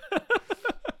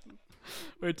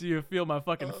 Wait till you feel my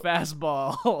fucking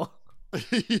fastball.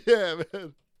 Yeah,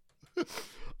 man.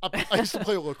 I used to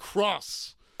play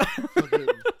lacrosse. Fucking-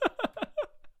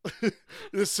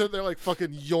 just sitting there like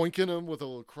fucking yoinking him with a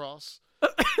lacrosse,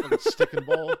 like a stick and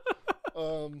ball,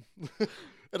 and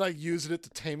like using it to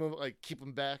tame him, like keep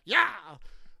him back. Yeah.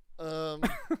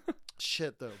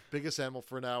 Shit though, biggest animal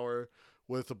for an hour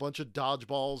with a bunch of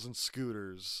dodgeballs and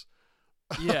scooters.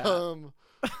 Yeah.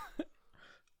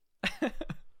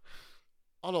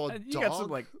 I don't know, a You dog. got some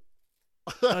like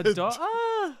a dog.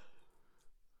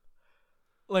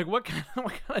 Like what kind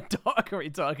of dog are we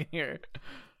talking here?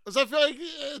 'Cause I feel like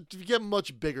if you get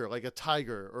much bigger, like a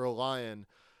tiger or a lion,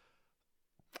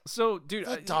 So, dude,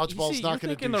 that dodgeball's not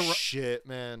going gonna do shit,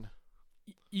 man.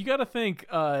 You got to think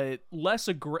less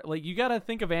like you got to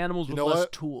think of animals You with know less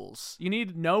what? tools. You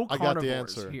need no I got the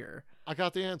carnivores answer. here. I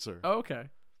got the answer. Oh, okay.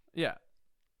 Yeah.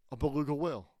 A beluga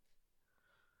whale.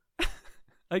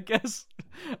 I guess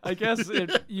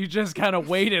you just kind of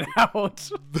wait it out.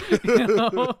 You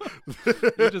know?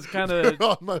 You just kind of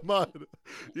on my mind.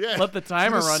 Yeah. let the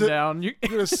timer You're gonna run sit- down. You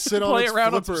You're gonna sit on play its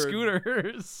around on some flipper and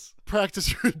scooters.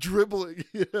 practice your dribbling.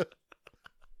 Yeah.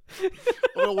 I'm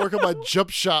gonna work on my jump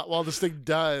shot while this thing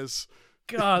dies.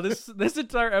 God, this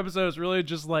entire episode is really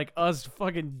just like us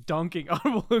fucking dunking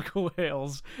on beluga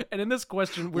whales. And in this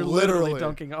question, we're literally Literally.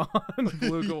 dunking on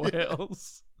beluga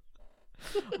whales.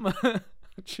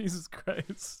 Jesus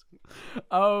Christ.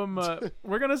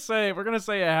 We're gonna say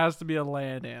it has to be a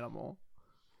land animal.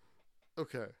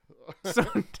 Okay. So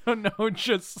don't know,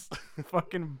 just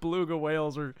fucking beluga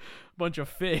whales or a bunch of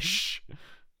fish.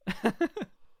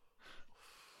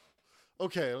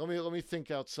 Okay, let me think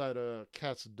outside of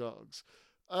cats and dogs.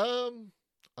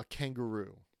 A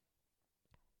kangaroo.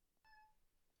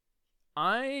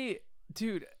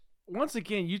 Dude, once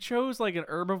again, you chose like an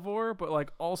herbivore, but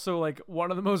like also like one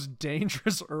of the most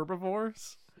dangerous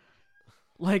herbivores.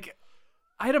 Like,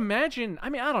 I'd imagine. I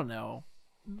mean, I don't know.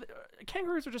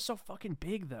 Kangaroos are just so fucking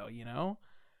big, though, you know.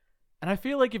 And I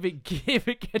feel like if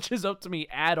it catches up to me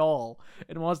at all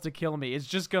and wants to kill me, it's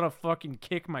just gonna fucking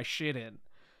kick my shit in,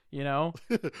 you know.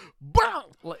 Bow!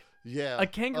 Like Yeah. a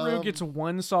kangaroo gets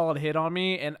one solid hit on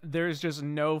me, and there's just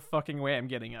no fucking way I'm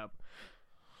getting up.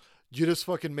 You just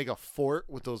fucking make a fort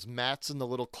with those mats in the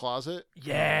little closet.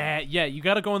 Yeah, you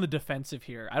got to go on the defensive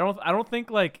here. I don't think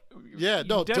like Yeah, you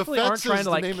no, definitely defense aren't trying is to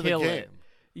like the name of the kill game. it.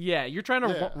 Yeah, you're trying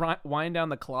to Yeah. wind down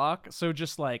the clock. So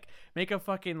just like make a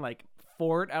fucking like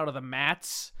fort out of the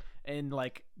mats and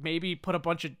like maybe put a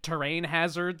bunch of terrain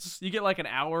hazards. You get like an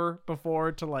hour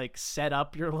before to like set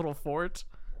up your little fort.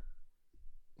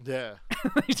 Yeah.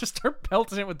 You just start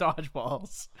pelting it with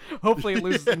dodgeballs. Hopefully it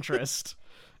loses interest.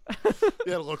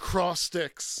 Yeah, lacrosse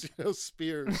sticks,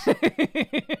 spears.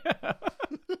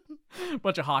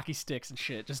 Bunch of hockey sticks and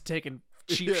shit, just taking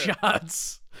cheap Yeah.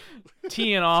 shots,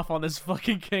 teeing off on this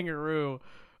fucking kangaroo.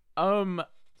 I'm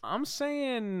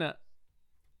saying,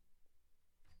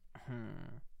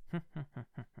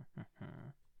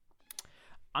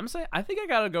 I'm saying I think I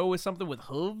gotta go with something with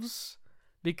hooves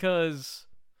because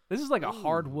this is like a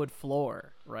hardwood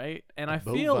floor, right? And I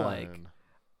feel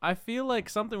like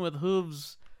something with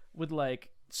hooves would like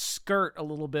skirt a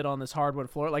little bit on this hardwood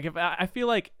floor. Like I feel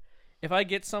like if I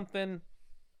get something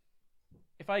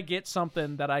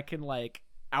that I can like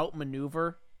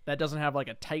outmaneuver that doesn't have like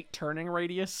a tight turning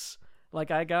radius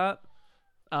like I got,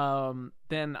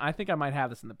 then I think I might have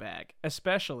this in the bag.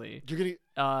 Especially You're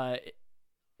gonna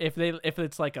if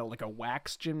it's like a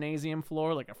wax gymnasium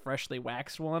floor, like a freshly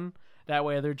waxed one. That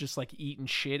way they're just like eating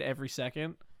shit every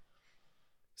second.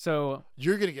 So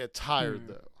you're gonna get tired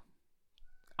though.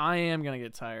 I am gonna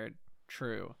get tired.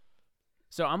 True.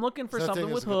 So I'm looking for That something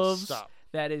thing with isn't gonna hooves stop.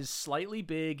 that is slightly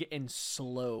big and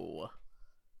slow.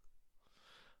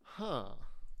 Huh.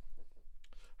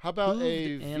 How about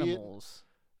Hooved animals?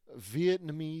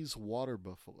 Vietnamese water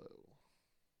buffalo?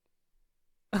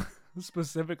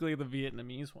 Specifically the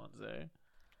Vietnamese ones, eh?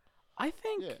 I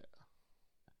think Yeah.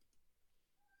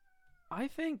 I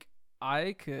could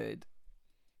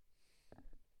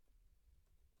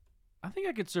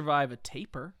survive a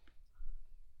tapir.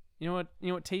 You know what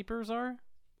tapirs are?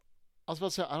 I was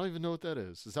about to say I don't even know what that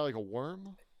is. Is that like a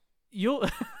worm? You'll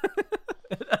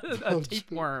a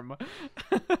tapeworm.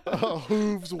 A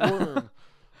hooves worm.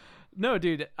 No,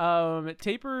 dude.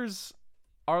 Tapirs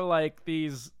are like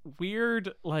these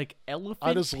weird, like elephant.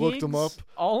 I just looked them pigs, up.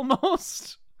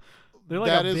 Almost. They're like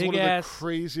That a is big one of ass. the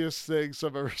craziest things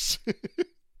I've ever seen.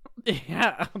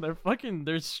 Yeah,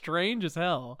 they're strange as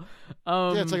hell.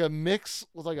 Yeah, it's like a mix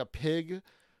with like a pig,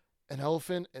 an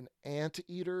elephant, an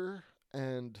anteater,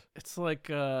 and it's like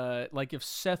if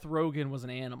Seth Rogen was an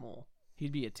animal,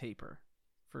 he'd be a tapir,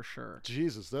 for sure.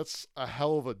 Jesus, that's a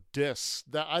hell of a diss.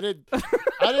 That I didn't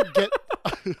get.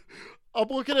 I'm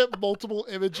looking at multiple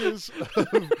images of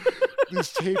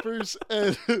these tapirs,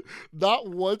 and not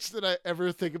once did I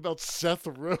ever think about Seth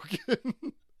Rogen.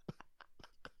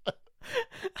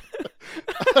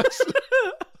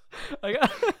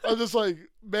 I'm just like,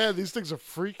 man, these things are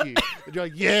freaky. And you're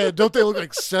like, yeah, don't they look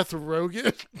like Seth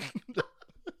Rogen?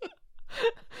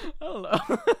 I don't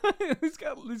know. he's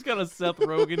got a Seth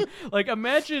Rogen. Like,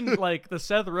 imagine like the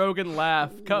Seth Rogen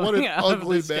laugh coming What an out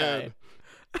ugly of this man.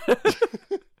 guy.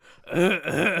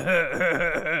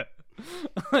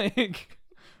 Like,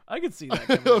 I could see that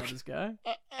coming out of this guy.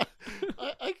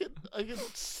 I can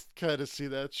kind of see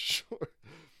that, sure.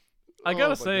 I Oh gotta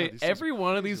my say, God, these things every are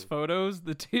one of these crazy. photos,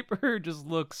 the tapir just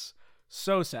looks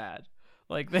so sad.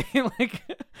 Like they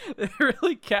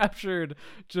really captured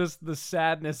just the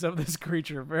sadness of this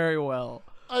creature very well.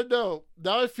 I know.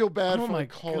 Now I feel bad Oh for my like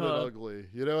calling it God. ugly.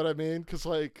 You know what I mean? Because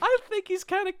like I think he's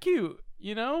kind of cute,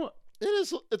 you know?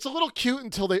 it's a little cute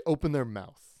until they open their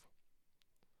mouth.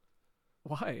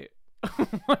 Why?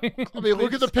 I mean,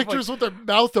 look at the pictures with their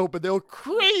mouth open. They look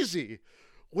crazy.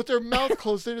 With their mouth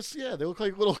closed, they look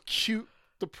like little cute,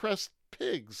 depressed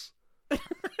pigs.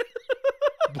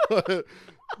 But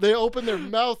they open their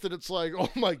mouth and it's like, oh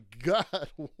my God,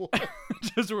 what?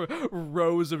 Just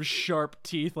rows of sharp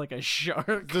teeth like a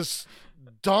shark. This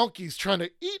donkey's trying to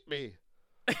eat me.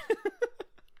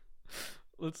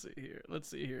 Let's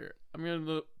see here. I'm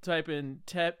gonna type in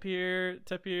tapir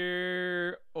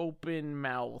open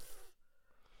mouth,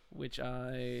 which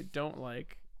I don't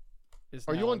like.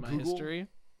 Are you now on in my Google? history.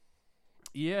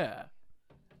 Yeah.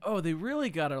 Oh, they really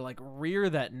gotta like rear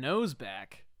that nose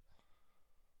back.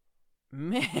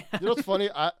 Man. You know what's funny?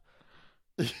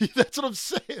 That's what I'm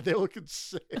saying. They look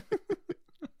insane.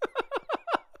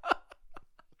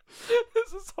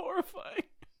 This is horrifying.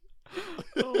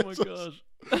 Oh my gosh.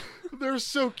 They're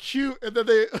so cute, and then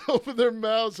they open their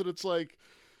mouths, and it's like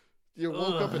you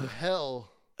woke up in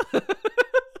hell.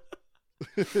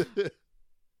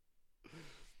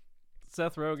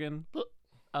 Seth Rogen.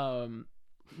 No.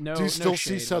 Do you still no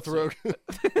see shade Seth whatsoever. Rogen?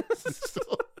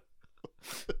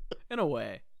 In a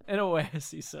way, I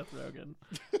see Seth Rogen.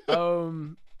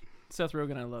 Seth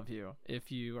Rogen, I love you.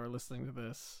 If you are listening to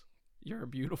this, you're a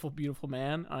beautiful, beautiful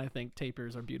man. I think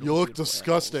tapirs are beautiful. You look beautiful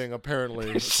disgusting, animals. apparently,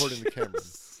 according to Cameron.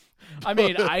 I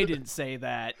mean, I didn't say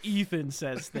that. Ethan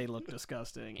says they look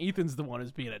disgusting. Ethan's the one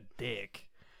who's being a dick.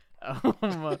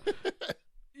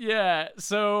 Yeah,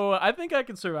 so I think I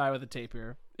could survive with a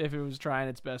tapir if it was trying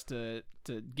its best to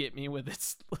get me with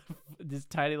its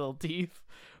tiny little teeth.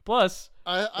 Plus,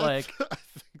 I think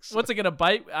so. what's it gonna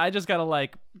bite? I just gotta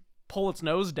like pull its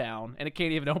nose down, and it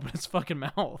can't even open its fucking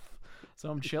mouth. So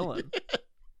I'm chilling.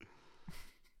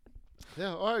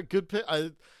 Yeah, all right, good pick.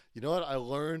 You know what? I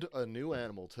learned a new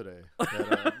animal today.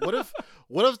 That,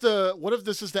 what if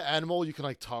this is the animal you can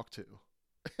like talk to?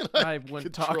 I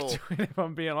wouldn't talk to it if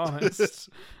I'm being honest.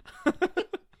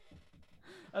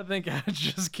 I think I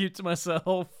just keep to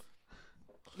myself.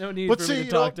 No need But for see, me you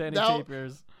to know, talk to any now-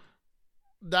 tapirs.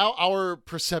 Now our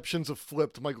perceptions have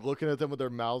flipped. I'm like looking at them with their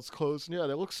mouths closed. And yeah,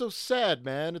 they look so sad,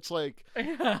 man. It's like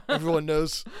everyone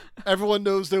knows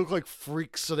they look like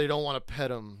freaks, so they don't want to pet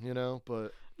them, you know.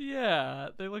 But Yeah,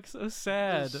 they look so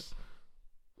sad. Just-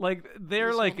 Like they're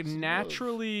just like want some love.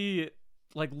 naturally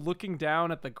like looking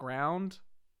down at the ground,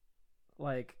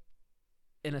 like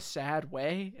in a sad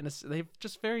way. They've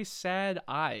just very sad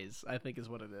eyes, I think is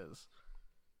what it is.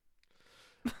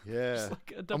 yeah, Just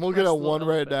like a I'm looking depressed at little one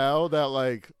right elephant. now that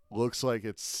like looks like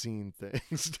it's seen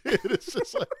things, dude. It's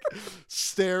just like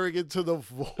staring into the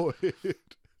void.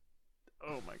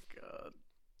 Oh my god.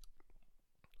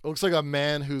 It looks like a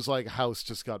man whose like house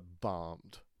just got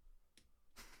bombed.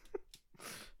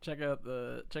 Check out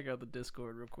the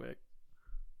Discord real quick.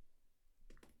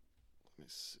 Let me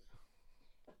see.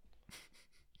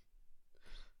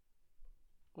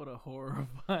 What a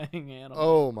horrifying animal.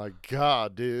 Oh my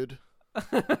god, dude.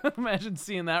 Imagine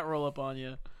seeing that roll up on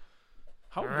you.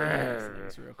 How big are these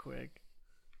things real quick?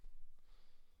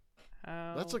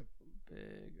 How That's a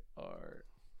big are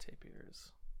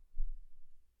tapirs?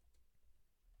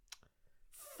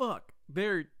 Fuck.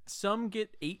 Some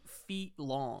get 8 feet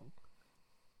long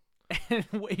and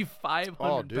weigh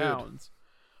 500 dude. pounds.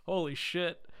 Holy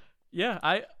shit.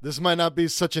 Yeah, This might not be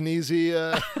such an easy.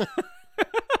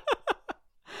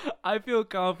 I feel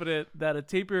confident that a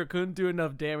tapir couldn't do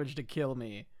enough damage to kill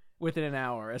me within an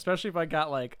hour, especially if I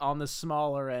got like on the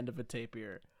smaller end of a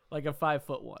tapir, like a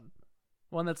 5-foot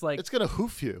one that's like It's gonna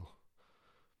hoof you.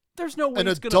 there's no way an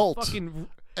it's adult. gonna fucking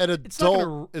An It's not adult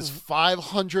gonna- is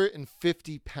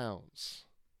 550 pounds.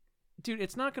 dude.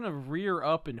 It's not gonna rear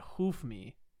up and hoof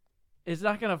me. It's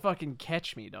not gonna fucking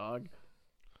catch me, dog.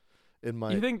 In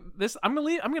my You think this? I'm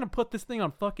gonna put this thing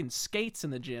on fucking skates in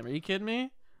the gym. Are you kidding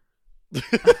me?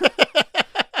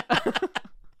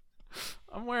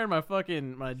 I'm wearing my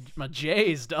fucking my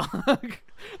J's, dog.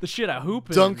 The shit I hoop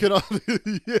in. dunking on.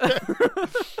 Yeah.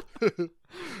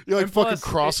 You're like And fucking plus,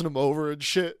 crossing them over and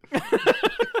shit.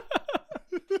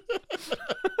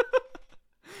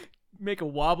 Make a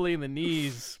wobbly in the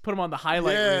knees. Put them on the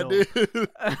highlight Yeah, reel. dude.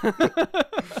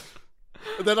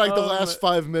 And then like the Um, last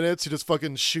 5 minutes, you just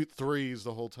fucking shoot threes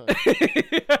the whole time.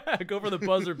 Go for the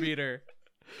buzzer beater.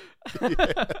 I'm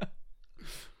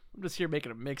just here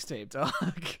making a mixtape,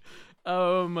 dog.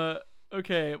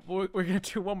 Okay, we're gonna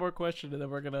do one more question and then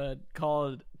we're gonna call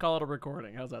it a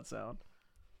recording. How's that sound?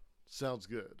 Sounds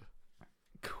good.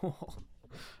 Cool.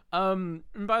 And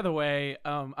by the way,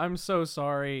 I'm so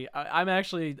sorry. I'm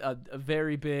actually a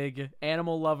very big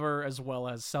animal lover as well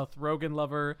as Seth Rogen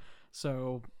lover.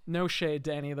 So no shade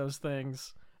to any of those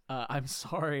things. I'm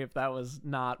sorry if that was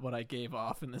not what I gave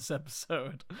off in this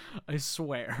episode. I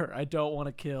swear, I don't want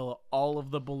to kill all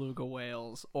of the beluga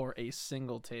whales or a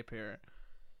single tapir.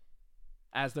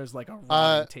 As there's like a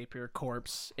rotting tapir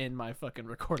corpse in my fucking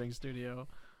recording studio.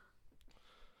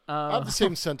 I have the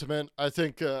same sentiment. I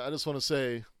think I just want to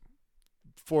say,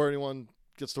 before anyone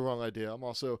gets the wrong idea,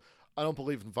 I don't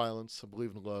believe in violence. I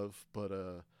believe in love, but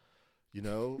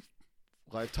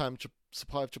lifetime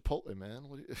supply of Chipotle, man.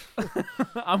 What do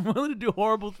you... I'm willing to do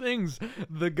horrible things,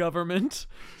 the government.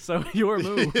 So your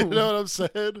move. You know what I'm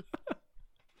saying?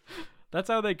 That's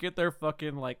how they get their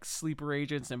fucking like sleeper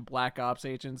agents and black ops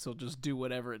agents. They'll just do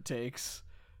whatever it takes.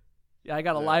 Yeah, I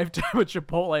got a lifetime of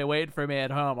Chipotle waiting for me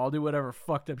at home. I'll do whatever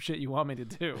fucked up shit you want me to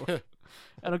do.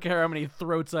 I don't care how many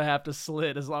throats I have to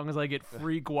slit as long as I get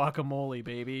free guacamole,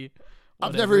 baby.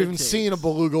 I've Whatever never it even seen a takes.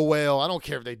 beluga whale. I don't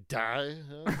care if they die.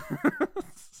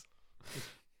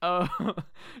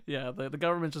 Yeah, the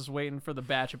government's just waiting for the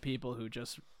batch of people who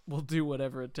just will do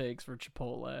whatever it takes for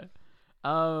Chipotle.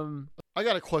 I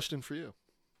got a question for you.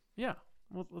 Yeah,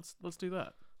 well, let's do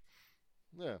that.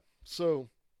 Yeah. So,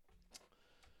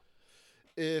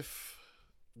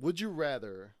 would you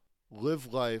rather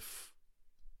live life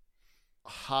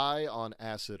high on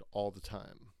acid all the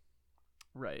time?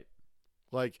 Right.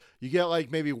 Like you get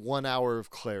like maybe 1 hour of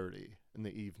clarity in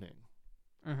the evening,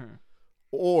 Mm-hmm.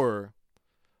 or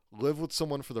live with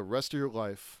someone for the rest of your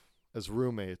life as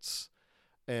roommates,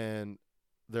 and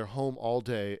they're home all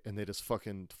day and they just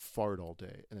fucking fart all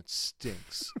day and it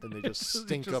stinks and they just You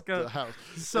stink just up got the house.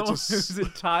 Someone just- whose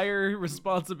entire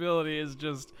responsibility is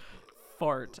just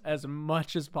fart as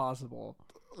much as possible.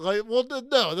 Like, well,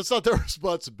 no, that's not their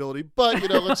responsibility. But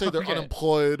let's say they're Okay.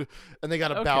 unemployed and they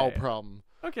got a bowel Okay. problem.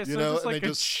 Okay, so You know, just and like they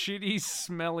a just- shitty,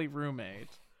 smelly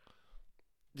roommate.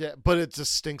 Yeah, but it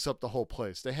just stinks up the whole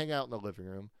place. They hang out in the living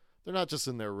room. They're not just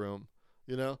in their room.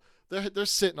 They're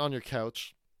sitting on your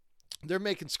couch. They're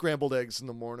making scrambled eggs in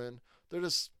the morning. They're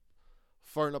just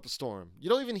farting up a storm. You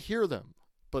don't even hear them.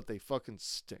 but they fucking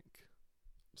stink.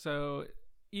 So,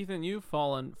 Ethan, you've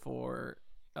fallen for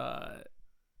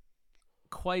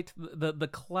quite the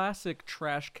classic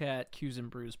trash cat Q's and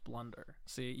Brews blunder.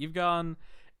 See, you've gone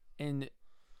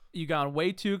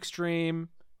way too extreme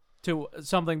to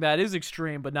something that is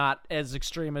extreme, but not as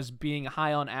extreme as being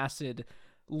high on acid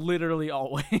literally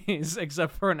always,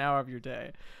 except for an hour of your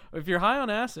day. If you're high on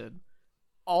acid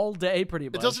all day, pretty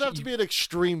much. It doesn't have to be an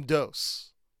extreme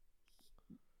dose.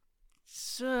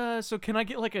 So can I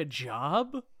get like a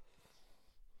job?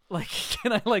 Like,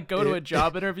 can I like go to a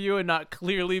job interview and not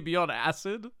clearly be on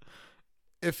acid?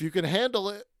 If you can handle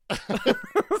it.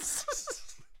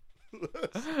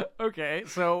 Okay,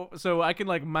 so I can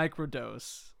like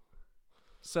microdose.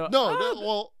 So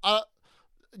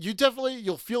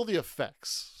you'll feel the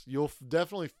effects. You'll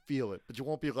definitely feel it, but you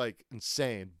won't be like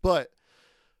insane. But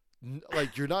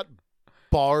like you're not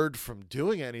barred from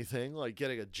doing anything, like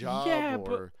getting a job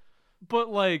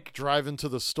but like driving to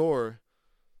the store.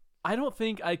 I don't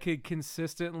think I could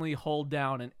consistently hold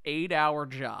down an 8-hour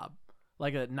job,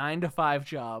 like a 9-to-5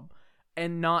 job,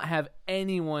 and not have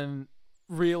anyone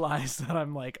realize that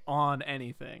I'm like on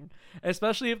anything.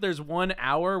 Especially if there's 1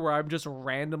 hour where I'm just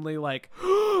randomly like,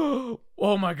 oh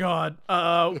my god,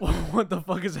 what the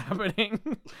fuck is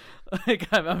happening? Like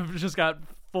I've just got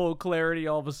full clarity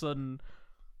all of a sudden.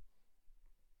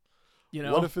 You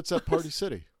know? What if it's at Party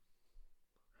City?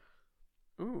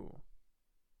 Ooh.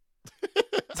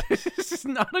 This is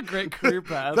not a great career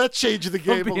path. That changed the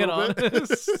game a little bit.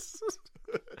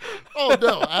 Oh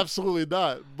no, absolutely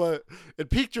not. But it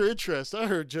piqued your interest. I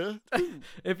heard you.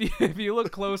 If you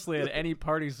look closely at any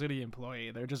Party City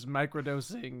employee, they're just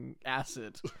microdosing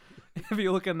acid. If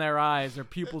you look in their eyes, their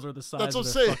pupils are the size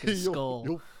of their fucking skull.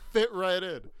 You'll fit right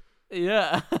in.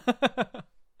 Yeah.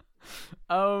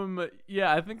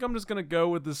 Yeah, I think I'm just gonna go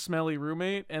with the smelly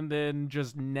roommate and then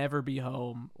just never be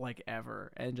home like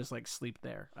ever and just like sleep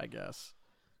there, I guess.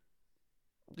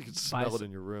 You can smell it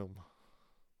in your room.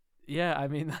 Yeah, I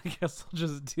mean, I guess I'll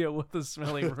just deal with the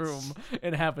smelly room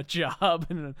and have a job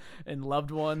and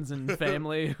loved ones and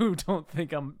family who don't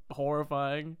think I'm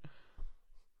horrifying.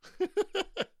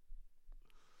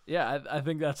 Yeah, I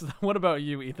think that's... What about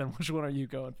you, Ethan? Which one are you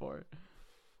going for?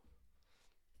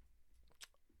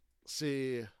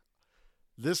 See,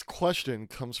 this question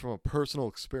comes from a personal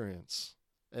experience.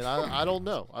 And I don't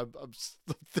know. I'm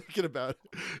still thinking about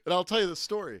it. And I'll tell you the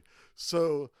story.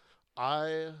 So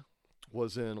I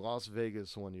was in Las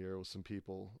Vegas one year with some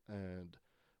people, and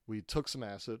we took some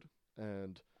acid,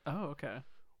 and okay.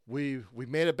 We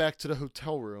made it back to the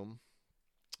hotel room,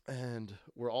 and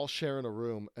we're all sharing a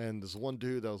room, and this one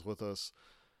dude that was with us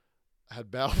had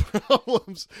bowel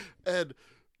problems, and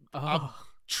I'm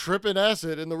tripping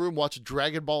acid in the room watching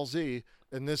Dragon Ball Z,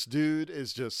 and this dude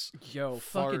is just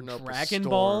fucking up Dragon a storm,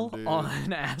 Ball dude.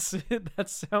 On acid? That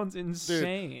sounds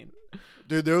insane.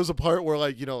 Dude, there was a part where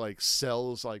like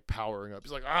cells like powering up.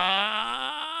 He's like,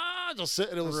 just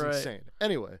sitting. It was insane.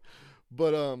 Anyway,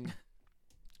 but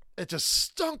it just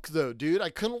stunk though, dude. I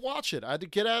couldn't watch it. I had to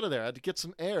get out of there. I had to get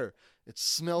some air. It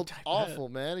smelled awful,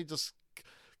 man. He just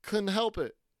couldn't help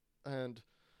it. And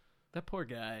that poor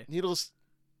guy. Needless.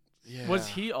 Yeah. Was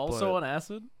he also on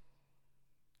acid?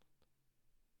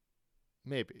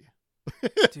 Maybe.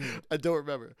 Dude. I don't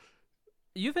remember.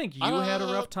 You think you had a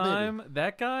rough time? Maybe.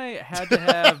 That guy had to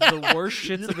have the worst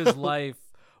shits of his life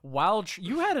while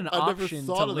you had an option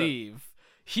to leave.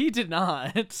 He did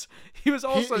not. He was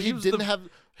also he didn't have.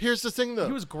 Here's the thing, though.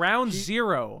 He was ground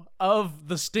zero of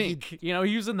the stink. He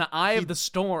was in the eye of the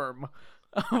storm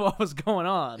of what was going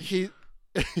on. He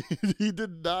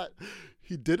did not.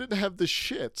 He didn't have the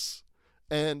shits,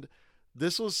 and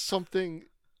this was something.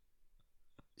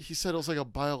 He said it was like a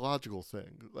biological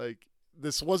thing. Like,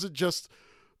 this wasn't just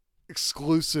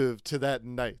exclusive to that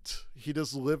night. He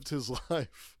just lived his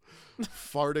life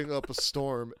farting up a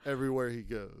storm everywhere he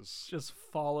goes. Just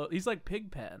he's like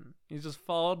Pigpen. He's just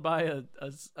followed by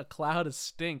a cloud of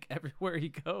stink everywhere he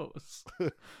goes.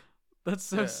 That's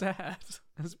so sad.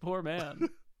 This poor man.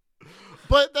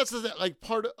 But that's the thing. Like,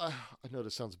 part of... I know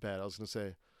this sounds bad. I was going to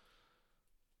say...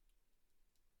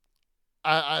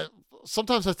 I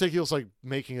sometimes I think he was like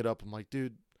making it up. I'm like,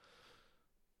 dude,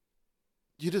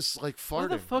 you just like farting.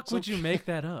 Why the fuck would you make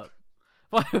that up?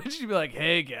 Why would you be like,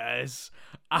 hey guys,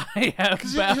 I have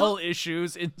bowel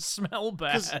issues and smell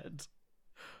bad?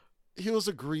 He was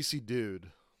a greasy dude.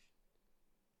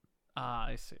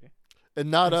 I see.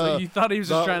 And not so you thought he was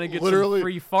just trying to get some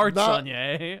free farts on you,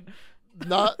 eh?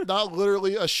 not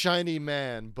literally a shiny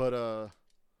man, but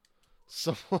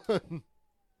someone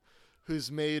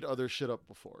who's made other shit up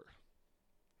before.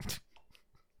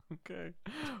 Okay.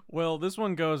 Well, this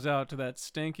one goes out to that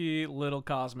stinky little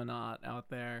cosmonaut out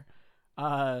there.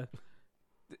 I'm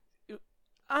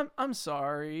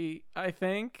sorry. I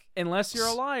think unless you're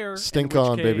a liar. Stink in which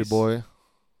on, baby case- boy.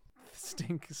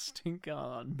 Stink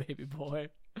on, baby boy.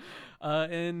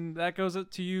 And that goes up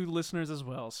to you listeners as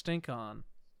well. Stink on.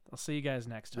 I'll see you guys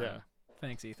next time. Yeah.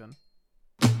 Thanks, Ethan.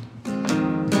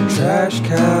 Trash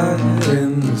cat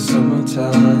in the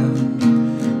summertime,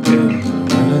 in the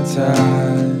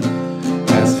wintertime,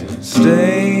 as it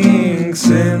stinks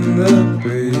in the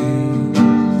breeze.